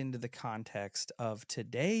take it into the context of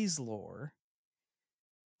today's lore,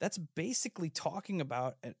 that's basically talking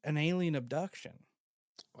about an alien abduction.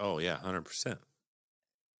 Oh, yeah, 100%.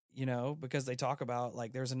 You know, because they talk about,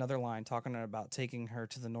 like, there's another line talking about taking her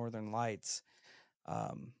to the Northern Lights.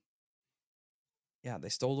 They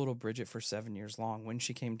stole little Bridget for 7 years long. When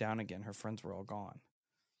she came down again, her friends were all gone.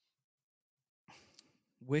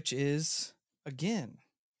 Which is, again,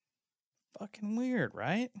 fucking weird,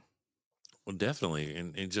 right? Well, definitely.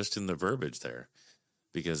 And just in the verbiage there,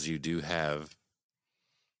 because you do have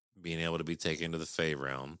being able to be taken to the Fae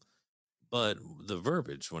realm, but the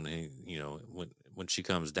verbiage when she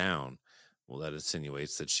comes down, well, that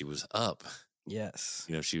insinuates that she was up. Yes.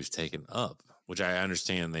 She was taken up, which I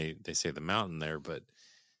understand they say the mountain there, but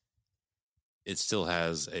it still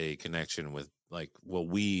has a connection with like what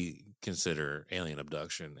we consider alien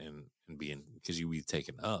abduction and being, because you be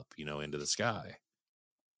taken up, into the sky.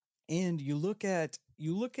 And you look at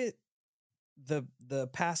the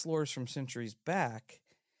past lores from centuries back,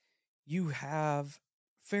 you have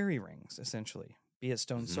fairy rings, essentially, be it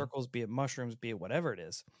stone circles, be it mushrooms, be it whatever it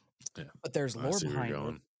is. Yeah. But there's lore behind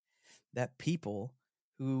it that people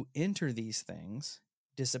who enter these things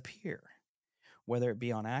disappear, whether it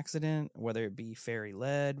be on accident, whether it be fairy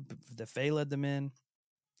led, the Fae led them in.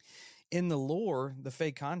 In the lore, the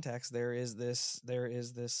Fae context, there is this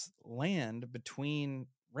land between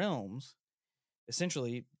realms,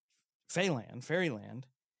 essentially fairyland,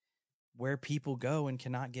 where people go and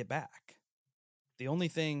cannot get back. The only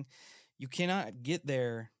thing, you cannot get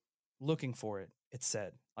there looking for it, it's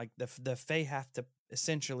said. Like the Fae have to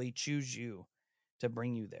essentially choose you to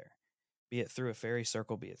bring you there, be it through a fairy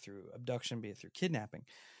circle, be it through abduction, be it through kidnapping.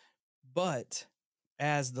 But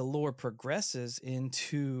as the lore progresses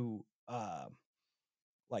into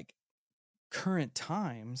like current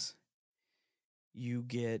times, you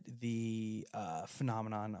get the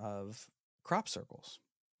phenomenon of crop circles,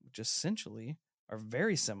 which essentially are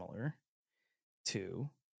very similar to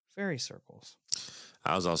fairy circles.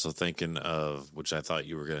 I was also thinking of, which I thought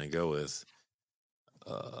you were going to go with,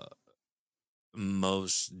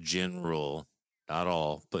 most general, not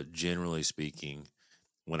all, but generally speaking,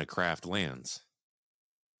 when a craft lands,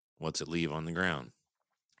 what's it leave on the ground?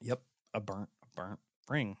 Yep, a burnt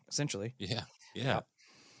ring, essentially. Yeah. Yep.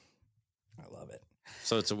 I love it.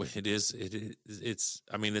 So it's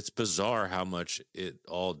bizarre how much it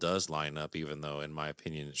all does line up, even though in my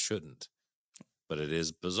opinion it shouldn't. But it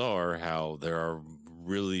is bizarre how there are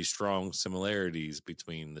really strong similarities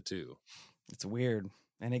between the two. It's weird,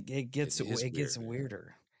 and it gets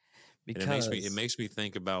weirder because it makes me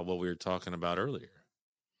think about what we were talking about earlier,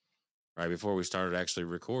 right before we started actually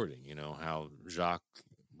recording. How Jacques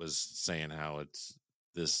was saying how it's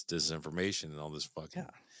this disinformation and all this fucking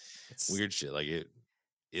weird shit. Like it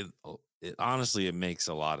honestly, it makes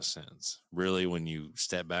a lot of sense, really, when you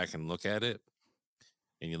step back and look at it.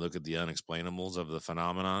 And you look at the unexplainables of the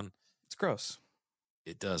phenomenon, it's gross.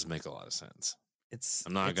 It does make a lot of sense.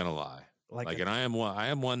 I'm not gonna lie. And I am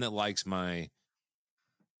one that likes my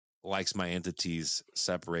entities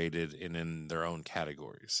separated and in their own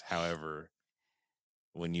categories. However,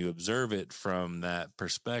 when you observe it from that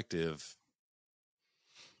perspective,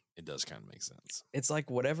 it does kind of make sense. It's like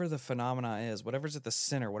whatever the phenomena is, whatever's at the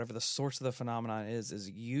center, whatever the source of the phenomenon is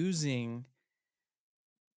using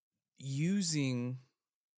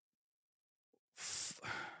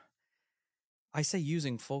I say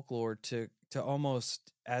using folklore to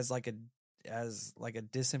almost as like a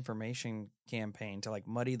disinformation campaign to like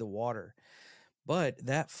muddy the water. But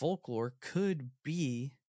that folklore could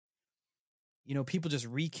be, people just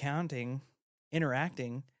recounting,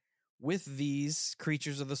 interacting with these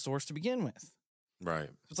creatures of the source to begin with. Right.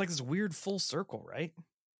 It's like this weird full circle, right?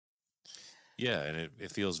 Yeah, and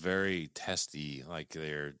it feels very testy. Like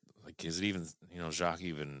they're like, is it even, Jacques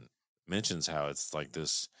even mentions how it's like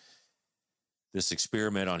this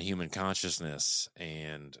experiment on human consciousness,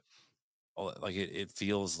 and like it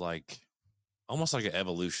feels like almost like an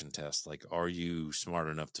evolution test. Like, are you smart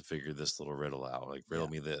enough to figure this little riddle out? Like, riddle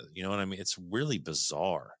me this. You know what I mean? It's really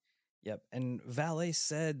bizarre. Yep. And Valet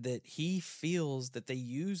said that he feels that they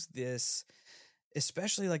use this,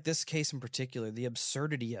 especially like this case in particular, the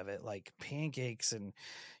absurdity of it, like pancakes and,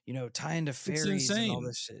 tying to fairies and all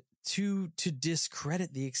this shit to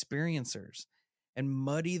discredit the experiencers and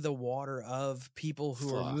muddy the water of people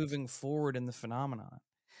who are moving forward in the phenomenon.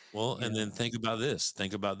 Well, and then think about this.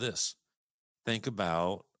 Think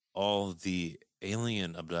about all the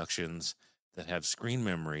alien abductions that have screen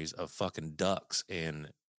memories of fucking ducks and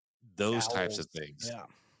those types of things. Yeah.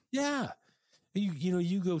 Yeah.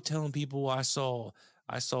 You go telling people I saw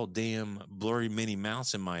damn blurry Minnie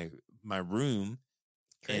Mouse in my room.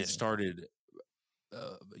 Crazy. And it started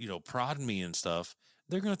prodding me and stuff.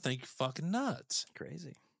 They're gonna think you're fucking nuts.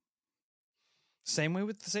 Crazy. Same way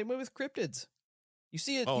with cryptids. You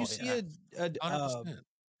see it. A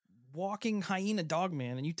walking hyena dog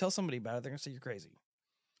man, and you tell somebody about it, they're gonna say you're crazy.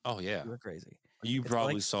 Oh yeah, you're crazy. You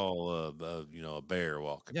probably saw a bear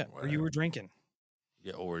walking. Yeah, or you were drinking.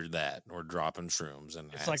 Yeah, or dropping shrooms,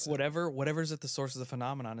 and it's like whatever's at the source of the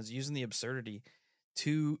phenomenon is using the absurdity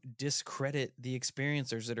to discredit the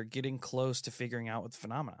experiencers that are getting close to figuring out what the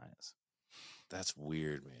phenomenon is. That's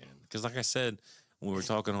weird, man. Because like I said, when we were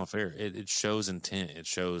talking off air, it shows intent. It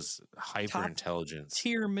shows hyper intelligence.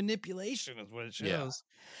 Tier manipulation is what it shows.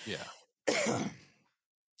 Yeah.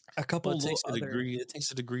 A couple it takes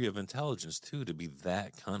a degree of intelligence too to be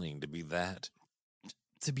that cunning, to be that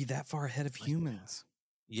far ahead of humans.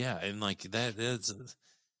 Yeah, and like that is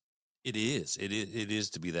it is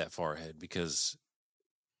to be that far ahead, because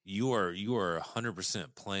you are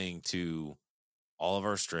 100% playing to all of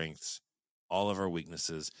our strengths, all of our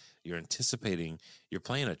weaknesses. You're anticipating, you're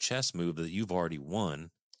playing a chess move that you've already won.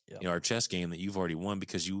 Yep. Our chess game that you've already won,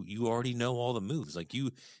 because you already know all the moves. Like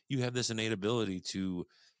you have this innate ability to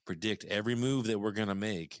predict every move that we're gonna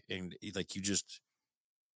make, and like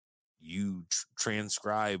you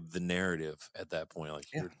transcribe the narrative at that point.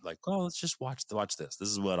 Like you're like, oh, let's just watch this. This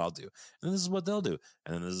is what I'll do, and this is what they'll do,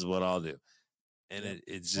 and then this is what I'll do, and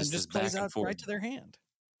it's just this plays back and out forth right to their hand.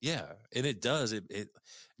 Yeah, and it does. It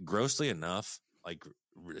grossly enough, like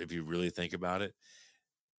if you really think about it,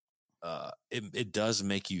 it does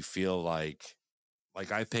make you feel like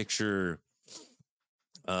I picture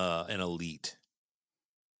an elite,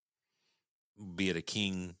 be it a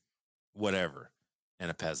king, whatever, and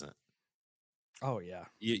a peasant. Oh yeah,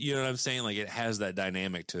 you know what I'm saying? Like it has that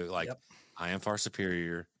dynamic to it. Like I am far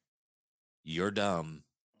superior, you're dumb.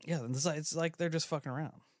 Yeah, it's like they're just fucking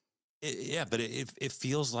around. But it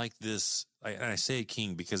feels like this, and I say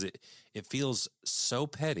king because it feels so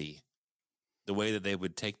petty, the way that they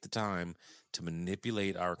would take the time to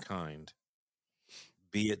manipulate our kind,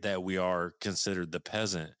 be it that we are considered the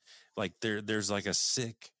peasant. Like there's like a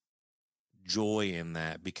sick joy in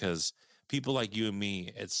that, because people like you and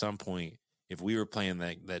me, at some point, if we were playing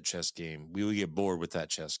that chess game, we would get bored with that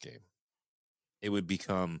chess game. It would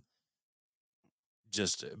become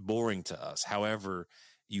just boring to us. However,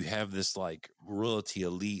 you have this like royalty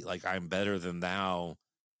elite, like I'm better than thou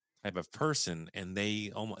type of person, and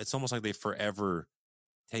it's almost like they forever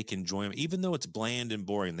take enjoyment, even though it's bland and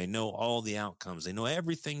boring. They know all the outcomes, they know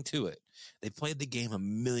everything to it. They played the game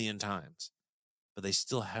 1,000,000 times, but they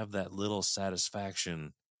still have that little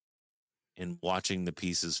satisfaction in watching the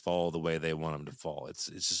pieces fall the way they want them to fall. It's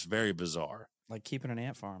just very bizarre, like keeping an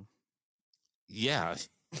ant farm. Yeah,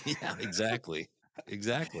 exactly.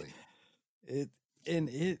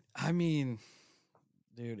 I mean,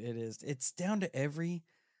 dude, it's down to every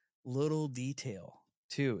little detail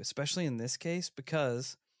too, especially in this case,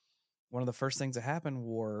 because one of the first things that happened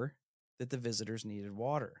were that the visitors needed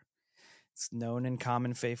water. It's known in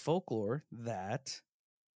common Fae folklore that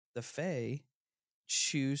the Fae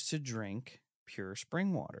choose to drink pure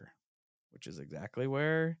spring water. which is exactly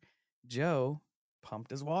where Joe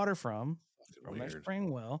pumped his water from their Weird.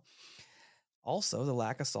 spring well. Also, the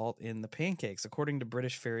lack of salt in the pancakes. According to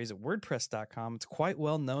British fairies at WordPress.com, it's quite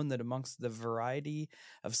well known that amongst the variety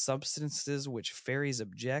of substances which fairies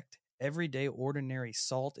object, everyday ordinary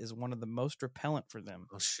salt is one of the most repellent for them.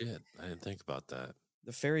 Oh shit! I didn't think about that.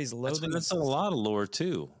 The fairies' loathing. That's a lot of lore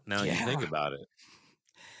too. Now you think Yeah. about it.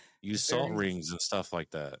 Use The salt fairies- rings and stuff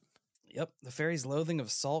like that. Yep. The fairies' loathing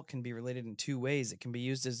of salt can be related in two ways. It can be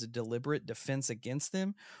used as a deliberate defense against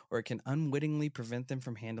them, or it can unwittingly prevent them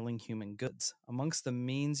from handling human goods. Amongst the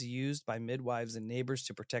means used by midwives and neighbors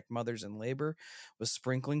to protect mothers in labor was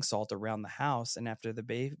sprinkling salt around the house, and after the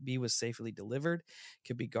baby was safely delivered,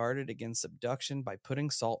 could be guarded against abduction by putting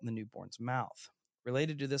salt in the newborn's mouth.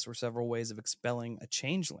 Related to this were several ways of expelling a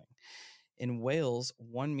changeling. In Wales,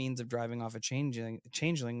 one means of driving off a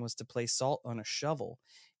changeling was to place salt on a shovel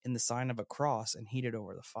in the sign of a cross and heat it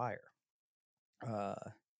over the fire.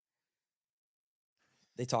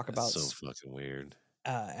 They talk about so fucking weird.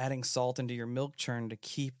 Adding salt into your milk churn to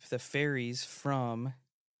keep the fairies from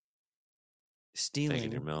stealing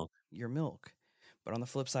Taking your milk. But on the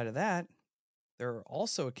flip side of that, there are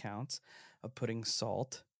also accounts of putting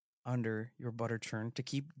salt under your butter churn to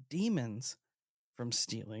keep demons from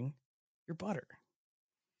stealing your butter.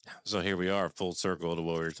 So here we are, full circle to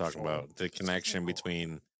what we were talking about. The connection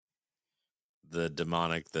between the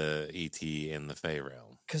demonic, the ET, and the Fey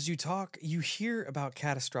realm. Because you hear about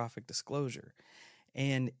catastrophic disclosure.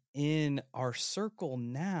 And in our circle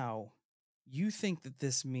now, you think that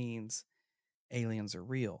this means aliens are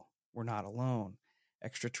real. We're not alone.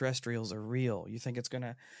 Extraterrestrials are real. You think it's going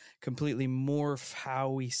to completely morph how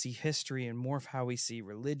we see history and morph how we see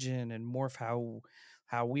religion and morph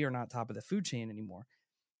how we are not top of the food chain anymore.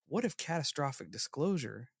 What if catastrophic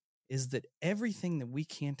disclosure is that everything that we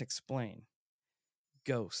can't explain,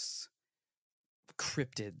 ghosts,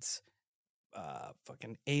 cryptids,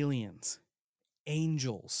 fucking aliens,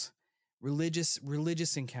 angels,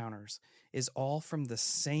 religious encounters, is all from the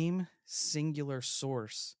same singular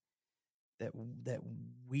source that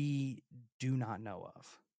we do not know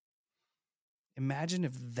of? Imagine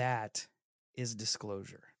if that is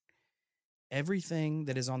disclosure. Everything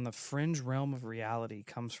that is on the fringe realm of reality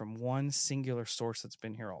comes from one singular source that's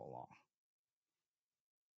been here all along.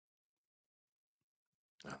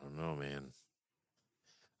 I don't know, man.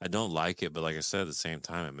 I don't like it, but like I said, at the same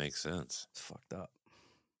time, it makes sense. It's fucked up.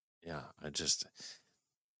 Yeah, it just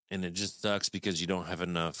sucks because you don't have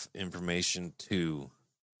enough information to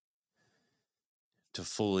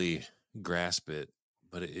fully grasp it.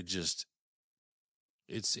 But it's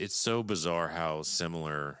so bizarre how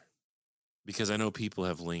similar, because I know people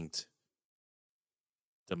have linked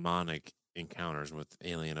demonic encounters with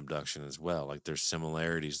alien abduction as well. Like there's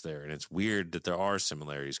similarities there, and it's weird that there are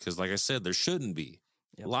similarities because, like I said, there shouldn't be.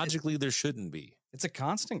 Yep. Logically, there shouldn't be. It's a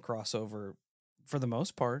constant crossover for the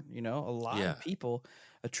most part. You know, a lot of people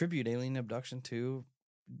attribute alien abduction to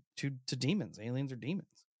demons. Aliens are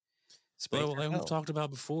demons. Well, like we've talked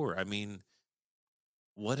about before. I mean,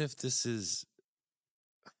 what if this is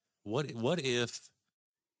what if?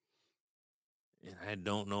 And I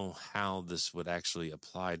don't know how this would actually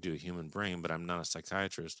apply to a human brain, but I'm not a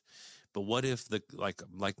psychiatrist. But what if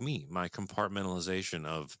like me, my compartmentalization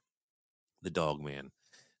of the dog man,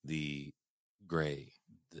 the gray,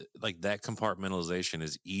 like that compartmentalization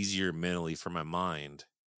is easier mentally for my mind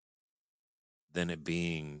than it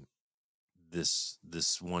being this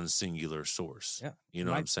one singular source. Yeah, you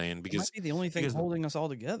know what I'm saying? Because it might be the only thing holding us all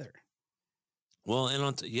together. Well, and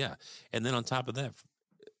and then on top of that,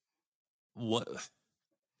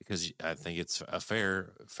 because I think it's a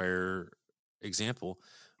fair example.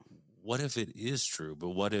 What if it is true? But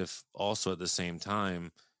what if also at the same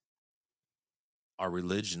time our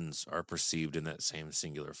religions are perceived in that same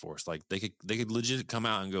singular force? Like they could legit come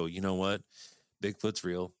out and go, you know what? Bigfoot's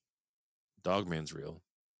real. Dogman's real.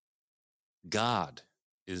 God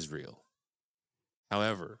is real.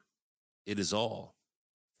 However, it is all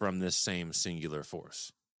from this same singular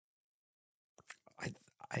force.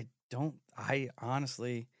 I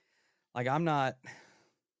honestly, like, I'm not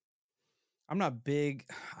big.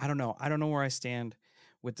 I don't know where I stand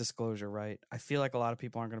with disclosure, right? I feel like a lot of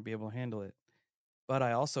people aren't going to be able to handle it. But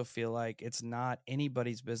I also feel like it's not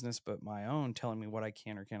anybody's business but my own telling me what I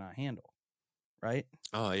can or cannot handle, right?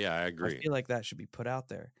 Oh, yeah, I agree. I feel like that should be put out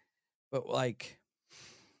there. But, like,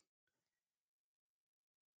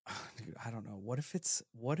 dude, I don't know. What if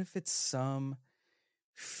it's some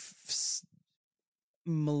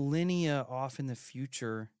millennia off in the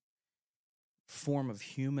future form of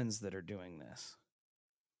humans that are doing this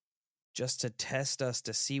just to test us,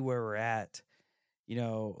 to see where we're at,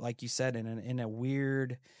 like you said, in a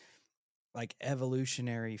weird, like,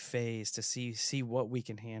 evolutionary phase to see what we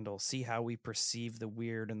can handle, see how we perceive the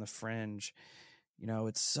weird and the fringe.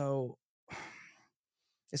 It's so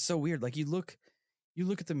weird. Like, you look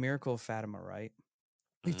at the miracle of Fatima, right?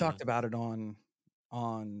 We've talked about it on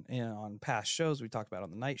past shows. We talked about it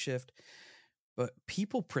on the night shift, but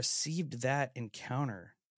people perceived that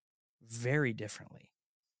encounter very differently.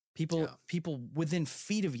 People within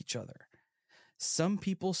feet of each other. Some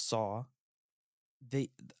people saw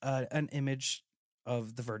an image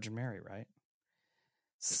of the Virgin Mary, right?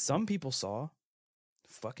 Some people saw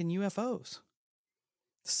fucking UFOs.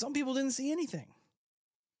 Some people didn't see anything.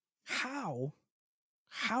 How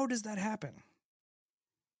does that happen?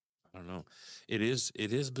 I don't know. It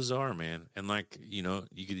is bizarre, man. And like, you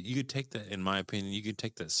could take that, in my opinion, you could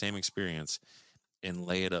take that same experience and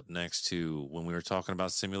lay it up next to when we were talking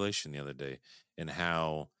about simulation the other day, and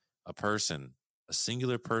how a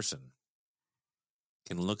singular person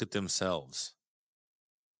can look at themselves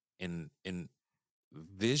and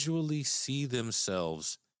visually see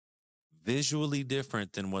themselves visually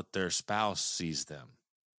different than what their spouse sees them.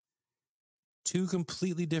 Two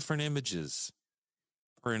completely different images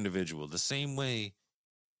per individual. The same way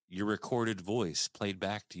your recorded voice played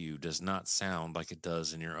back to you does not sound like it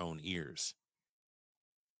does in your own ears.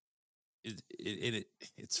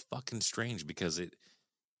 It's fucking strange, because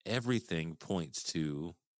everything points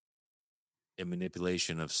to a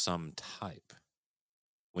manipulation of some type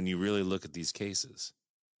when you really look at these cases.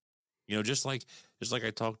 Just like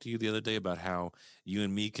I talked to you the other day about how you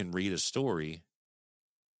and me can read a story,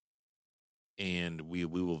 and we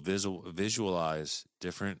will visualize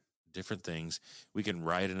different things. We can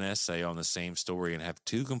write an essay on the same story and have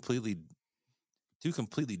two completely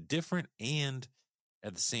different and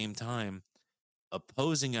at the same time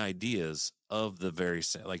opposing ideas of the very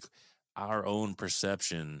same. Like, our own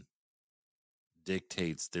perception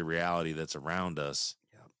dictates the reality that's around us.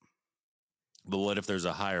 Yep. But what if there's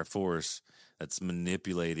a higher force that's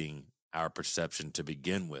manipulating our perception to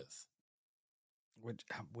begin with?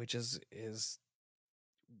 Which is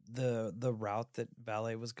the route that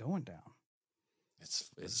ballet was going down. It's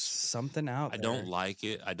something out there. I don't like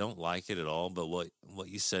it. I don't like it at all. But what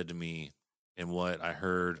you said to me, and what I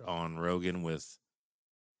heard on Rogan with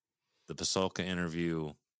the Pasulka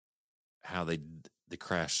interview, how the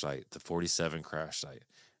crash site, the 47 crash site,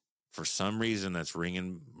 for some reason that's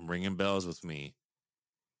ringing bells with me,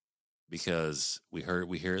 because we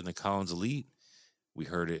hear it in the Collins Elite, we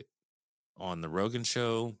heard it on the Rogan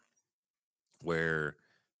show, where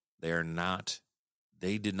they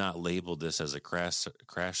did not label this as a crash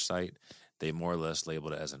site. They more or less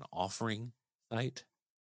labeled it as an offering site.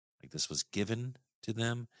 Like, this was given to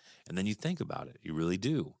them. And then you think about it, you really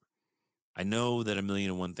do. I know that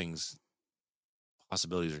 1,000,001 things,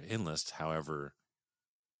 possibilities are endless. However,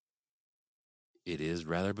 it is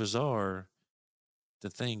rather bizarre to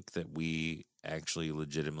think that we actually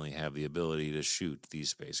legitimately have the ability to shoot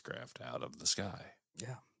these spacecraft out of the sky.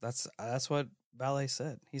 Yeah, that's what Ballet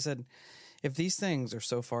said. He said, if these things are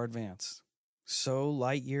so far advanced, so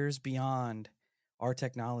light years beyond our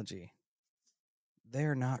technology,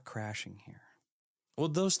 they're not crashing here. Well,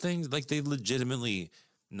 those things, like, they legitimately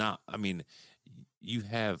not. I mean, you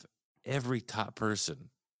have every top person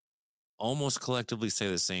almost collectively say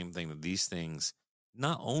the same thing, that these things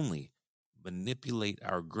not only manipulate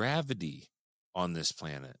our gravity on this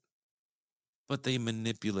planet, but they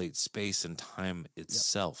manipulate space and time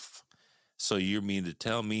itself. Yep. So you mean to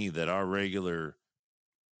tell me that our regular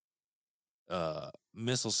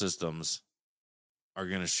missile systems are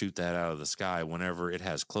going to shoot that out of the sky whenever it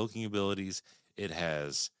has cloaking abilities? It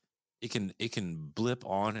can blip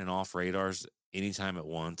on and off radars anytime it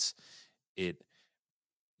wants.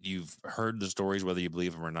 You've heard the stories, whether you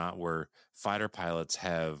believe them or not, where fighter pilots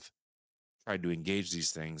have tried to engage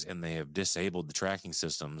these things and they have disabled the tracking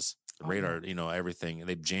systems, the radar, everything.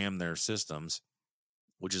 They've jammed their systems,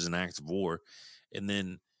 which is an act of war. And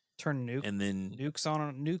then turn nukes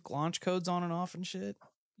on, nuke launch codes on and off and shit.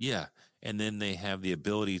 Yeah. And then they have the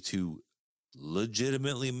ability to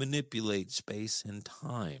legitimately manipulate space and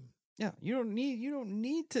time. Yeah. You don't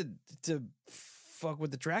need to fuck with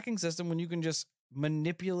the tracking system when you can just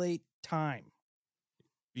manipulate time.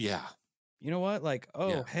 Yeah. You know what? Like,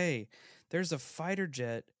 hey, there's a fighter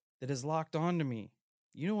jet that is locked onto me.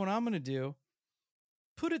 You know what I'm going to do?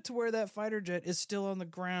 Put it to where that fighter jet is still on the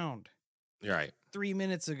ground. Right. 3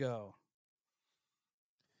 minutes ago.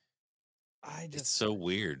 It's so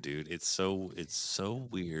weird, dude. It's so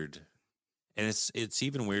weird. And it's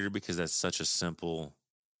even weirder because that's such a simple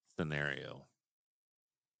scenario.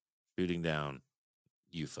 Shooting down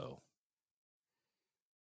UFO.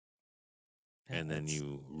 And then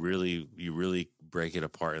you really break it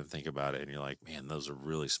apart and think about it, and you're like, man, those are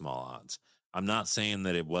really small odds. I'm not saying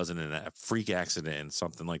that it wasn't a freak accident and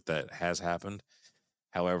something like that has happened.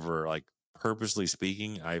 However, like purposely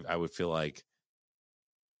speaking, I would feel like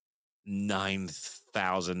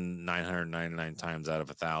 9,999 times out of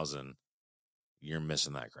 1,000, you're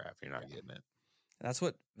missing that crap. You're not getting it. That's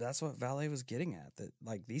what Valet was getting at. That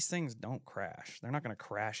like these things don't crash. They're not going to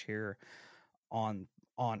crash here on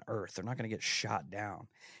Earth. They're not going to get shot down.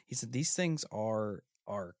 He said these things are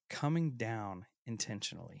coming down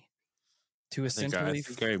intentionally to essentially.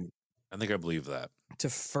 I think I believe that, to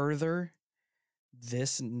further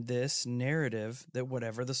this narrative that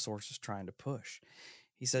whatever the source is trying to push.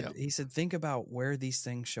 He said think about where these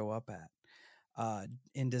things show up at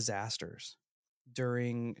in disasters,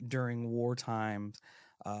 during wartime,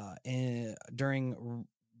 and during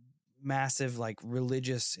massive like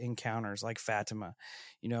religious encounters like Fatima,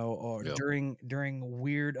 or during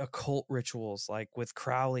weird occult rituals like with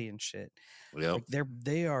Crowley and shit. Like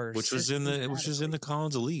they are, which was in the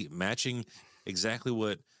Collins Elite, matching exactly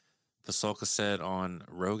what Pasulka said on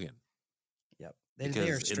Rogan. Yep.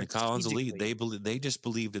 Because in the Collins Elite, they just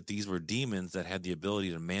believed that these were demons that had the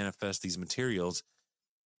ability to manifest these materials,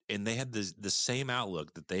 and they had the same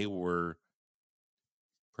outlook that they were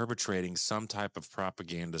perpetrating some type of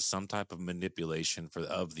propaganda, some type of manipulation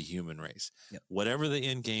of the human race. Yep. Whatever the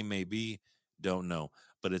end game may be, don't know.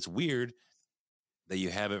 But it's weird that you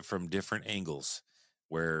have it from different angles,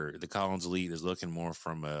 where the Collins Elite is looking more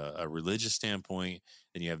from a religious standpoint,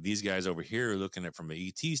 and you have these guys over here looking at from an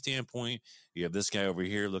ET standpoint. You have this guy over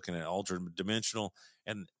here looking at ultra dimensional,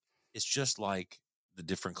 and it's just like the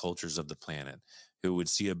different cultures of the planet who would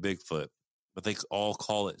see a Bigfoot, but they all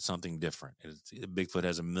call it something different. Bigfoot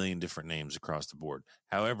has a million different names across the board.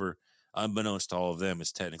 However, unbeknownst to all of them,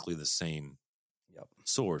 it's technically the same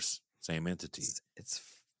source, same entity. It's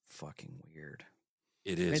fucking weird.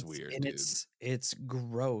 It is weird, and dude. It's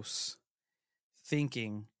gross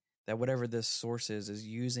thinking that whatever this source is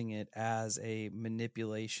using it as a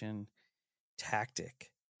manipulation tactic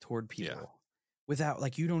toward people without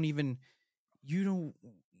like you can't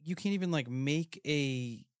even like make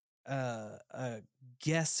a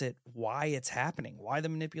guess at why it's happening, why the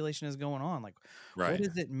manipulation is going on. Like, what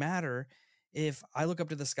does it matter if I look up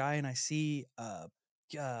to the sky and I see out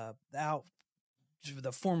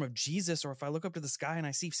the form of Jesus, or if I look up to the sky and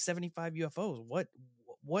I see 75 UFOs?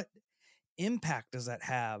 What impact does that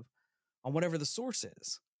have on whatever the source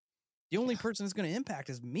is? The only person that's going to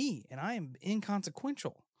impact is me, and I am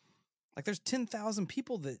inconsequential. Like there's 10,000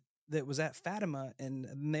 people that was at Fatima and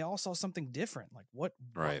they all saw something different. Like what,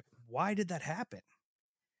 why did that happen?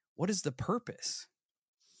 What is the purpose?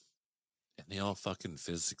 And they all fucking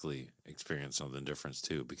physically experience something different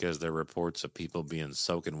too, because there are reports of people being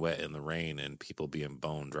soaking wet in the rain and people being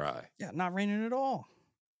bone dry. Yeah. Not raining at all.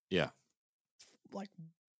 Yeah. Like,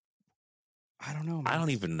 I don't know, man. I don't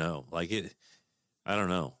even know. Like I don't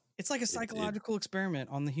know. It's like a psychological experiment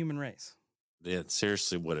on the human race. It's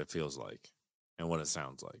seriously what it feels like and what it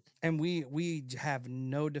sounds like. And we have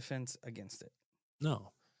no defense against it.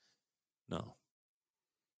 No.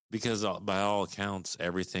 Because by all accounts,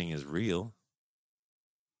 everything is real.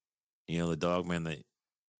 The dogman that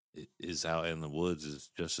is out in the woods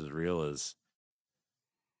is just as real as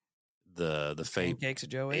the fake pancakes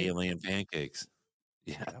Joe alien pancakes.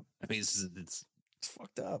 Yeah. Yep. I mean, it's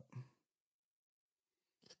fucked up.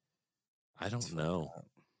 I don't know.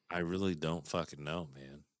 I really don't fucking know,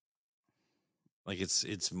 man. Like it's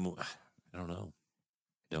I don't know.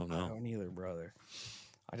 I don't either, brother.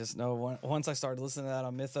 I just know once I started listening to that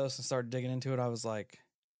on Mythos and started digging into it, I was like,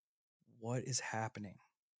 what is happening?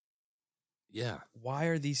 Yeah. Why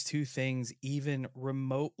are these two things even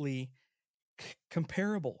remotely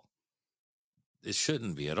comparable? It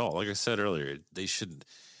shouldn't be at all. Like I said earlier, they shouldn't.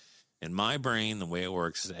 In my brain, the way it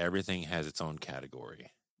works is everything has its own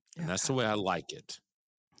category. And that's the way I like it.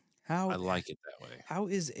 I like it that way. How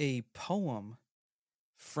is a poem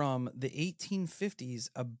from the 1850s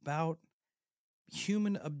about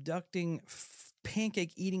human abducting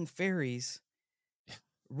pancake eating fairies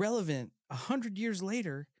relevant 100 years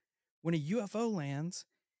later when a UFO lands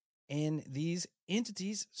and these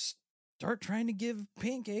entities start trying to give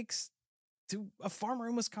pancakes to a farmer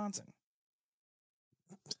in Wisconsin?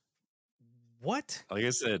 What? Like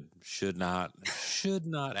I said, should not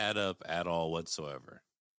add up at all whatsoever.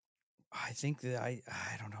 I think that I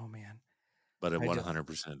don't know, man. But it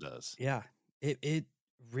 100% does. Yeah. It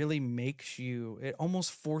really makes you, it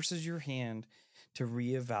almost forces your hand to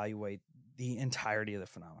reevaluate the entirety of the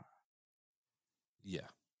phenomena. Yeah.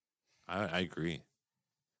 I agree.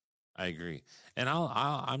 I agree. And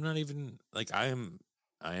I'm not even like I am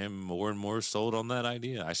more and more sold on that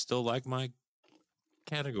idea. I still like my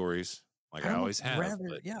categories like I always have.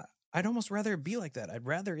 But I'd almost rather it be like that. I'd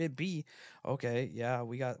rather it be, okay, yeah,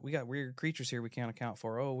 we got weird creatures here we can't account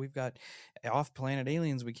for. Oh, we've got off-planet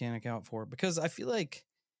aliens we can't account for. Because I feel like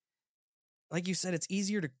you said, it's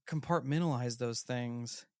easier to compartmentalize those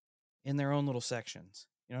things in their own little sections.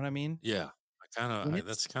 You know what I mean? Yeah.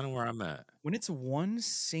 That's kind of where I'm at. When it's one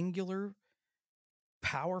singular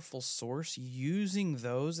powerful source, using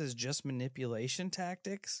those as just manipulation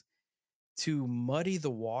tactics to muddy the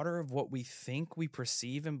water of what we think we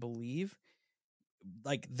perceive and believe,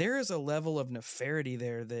 like there is a level of nefarity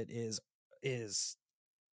there that is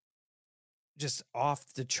just off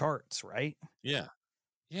the charts, right? Yeah.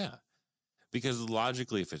 Yeah. Because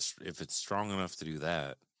logically, if it's strong enough to do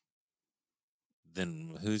that,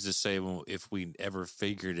 then who's to say if we ever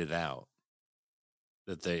figured it out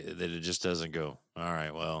that it just doesn't go, all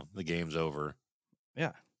right, well, the game's over.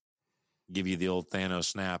 Yeah. Give you the old Thanos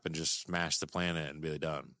snap and just smash the planet and be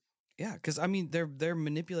done. Yeah, because I mean they're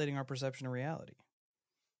manipulating our perception of reality.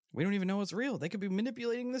 We don't even know it's real. They could be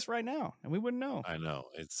manipulating this right now, and we wouldn't know. I know,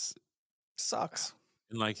 it's sucks.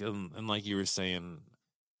 And like you were saying,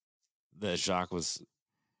 that Jacques was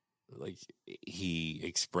like, he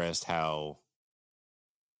expressed how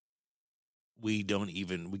we can't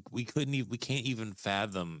even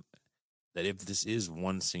fathom that if this is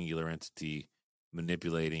one singular entity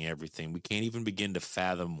manipulating everything, we can't even begin to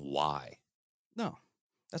fathom why. No,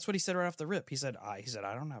 that's what he said right off the rip. He said, I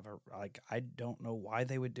don't know why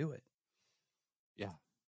they would do it. Yeah.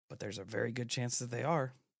 But there's a very good chance that they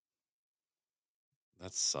are.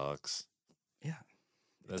 That sucks. Yeah.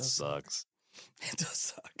 That sucks. It does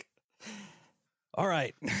suck. All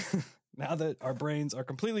right. Now that our brains are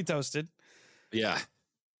completely toasted. Yeah.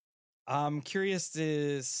 I'm curious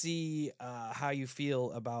to see how you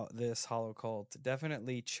feel about this holocult.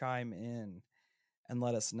 Definitely chime in and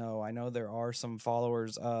let us know. I know there are some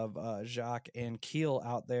followers of Jacques and Keel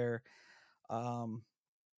out there.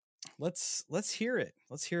 Let's hear it.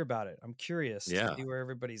 Let's hear about it. I'm curious to see where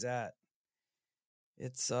everybody's at.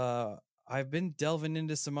 It's I've been delving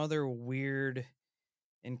into some other weird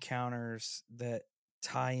encounters that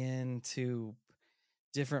tie into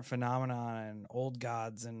different phenomena and old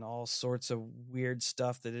gods and all sorts of weird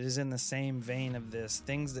stuff that is in the same vein of this.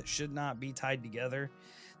 Things that should not be tied together,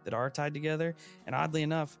 that are tied together. And oddly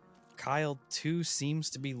enough, Kyle too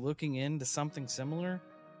seems to be looking into something similar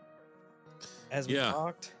as we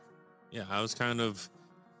talked. Yeah, I was kind of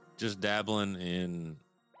just dabbling in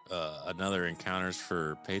another Encounters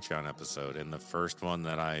for Patreon episode, and the first one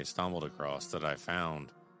that I stumbled across that I found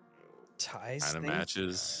ties kind of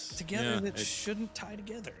matches together that shouldn't tie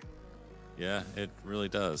together. Yeah, it really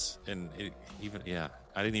does. And it even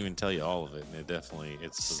I didn't even tell you all of it, and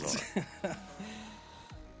it's bizarre.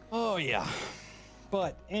 Oh yeah.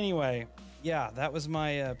 But anyway, that was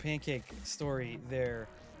my pancake story there.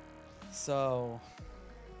 So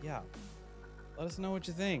yeah, let us know what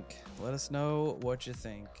you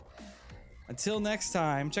think. Until next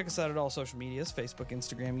time, check us out at all social medias: Facebook,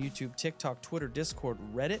 Instagram, YouTube, TikTok, Twitter, Discord,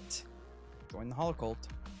 Reddit. Join the Holocult.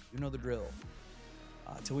 You know the drill.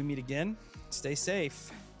 Till we meet again, stay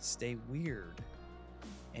safe, stay weird.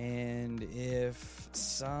 And if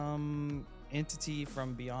some entity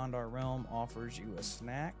from beyond our realm offers you a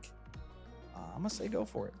snack, I'm going to say go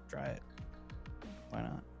for it. Try it. Why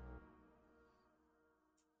not?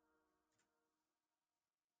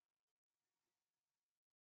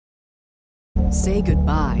 Say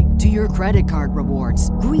goodbye to your credit card rewards.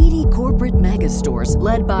 Greedy corporate mega stores,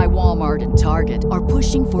 led by Walmart and Target, are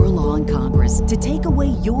pushing for a law in Congress to take away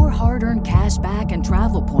your hard-earned cash back and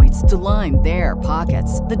travel points to line their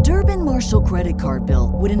pockets. The Durbin-Marshall credit card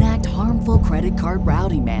bill would enact harmful credit card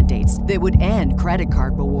routing mandates that would end credit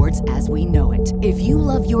card rewards as we know it. If you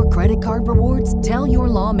love your credit card rewards, tell your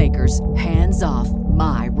lawmakers, hands off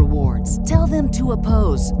my rewards. Tell them to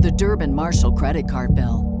oppose the Durbin-Marshall credit card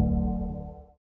bill.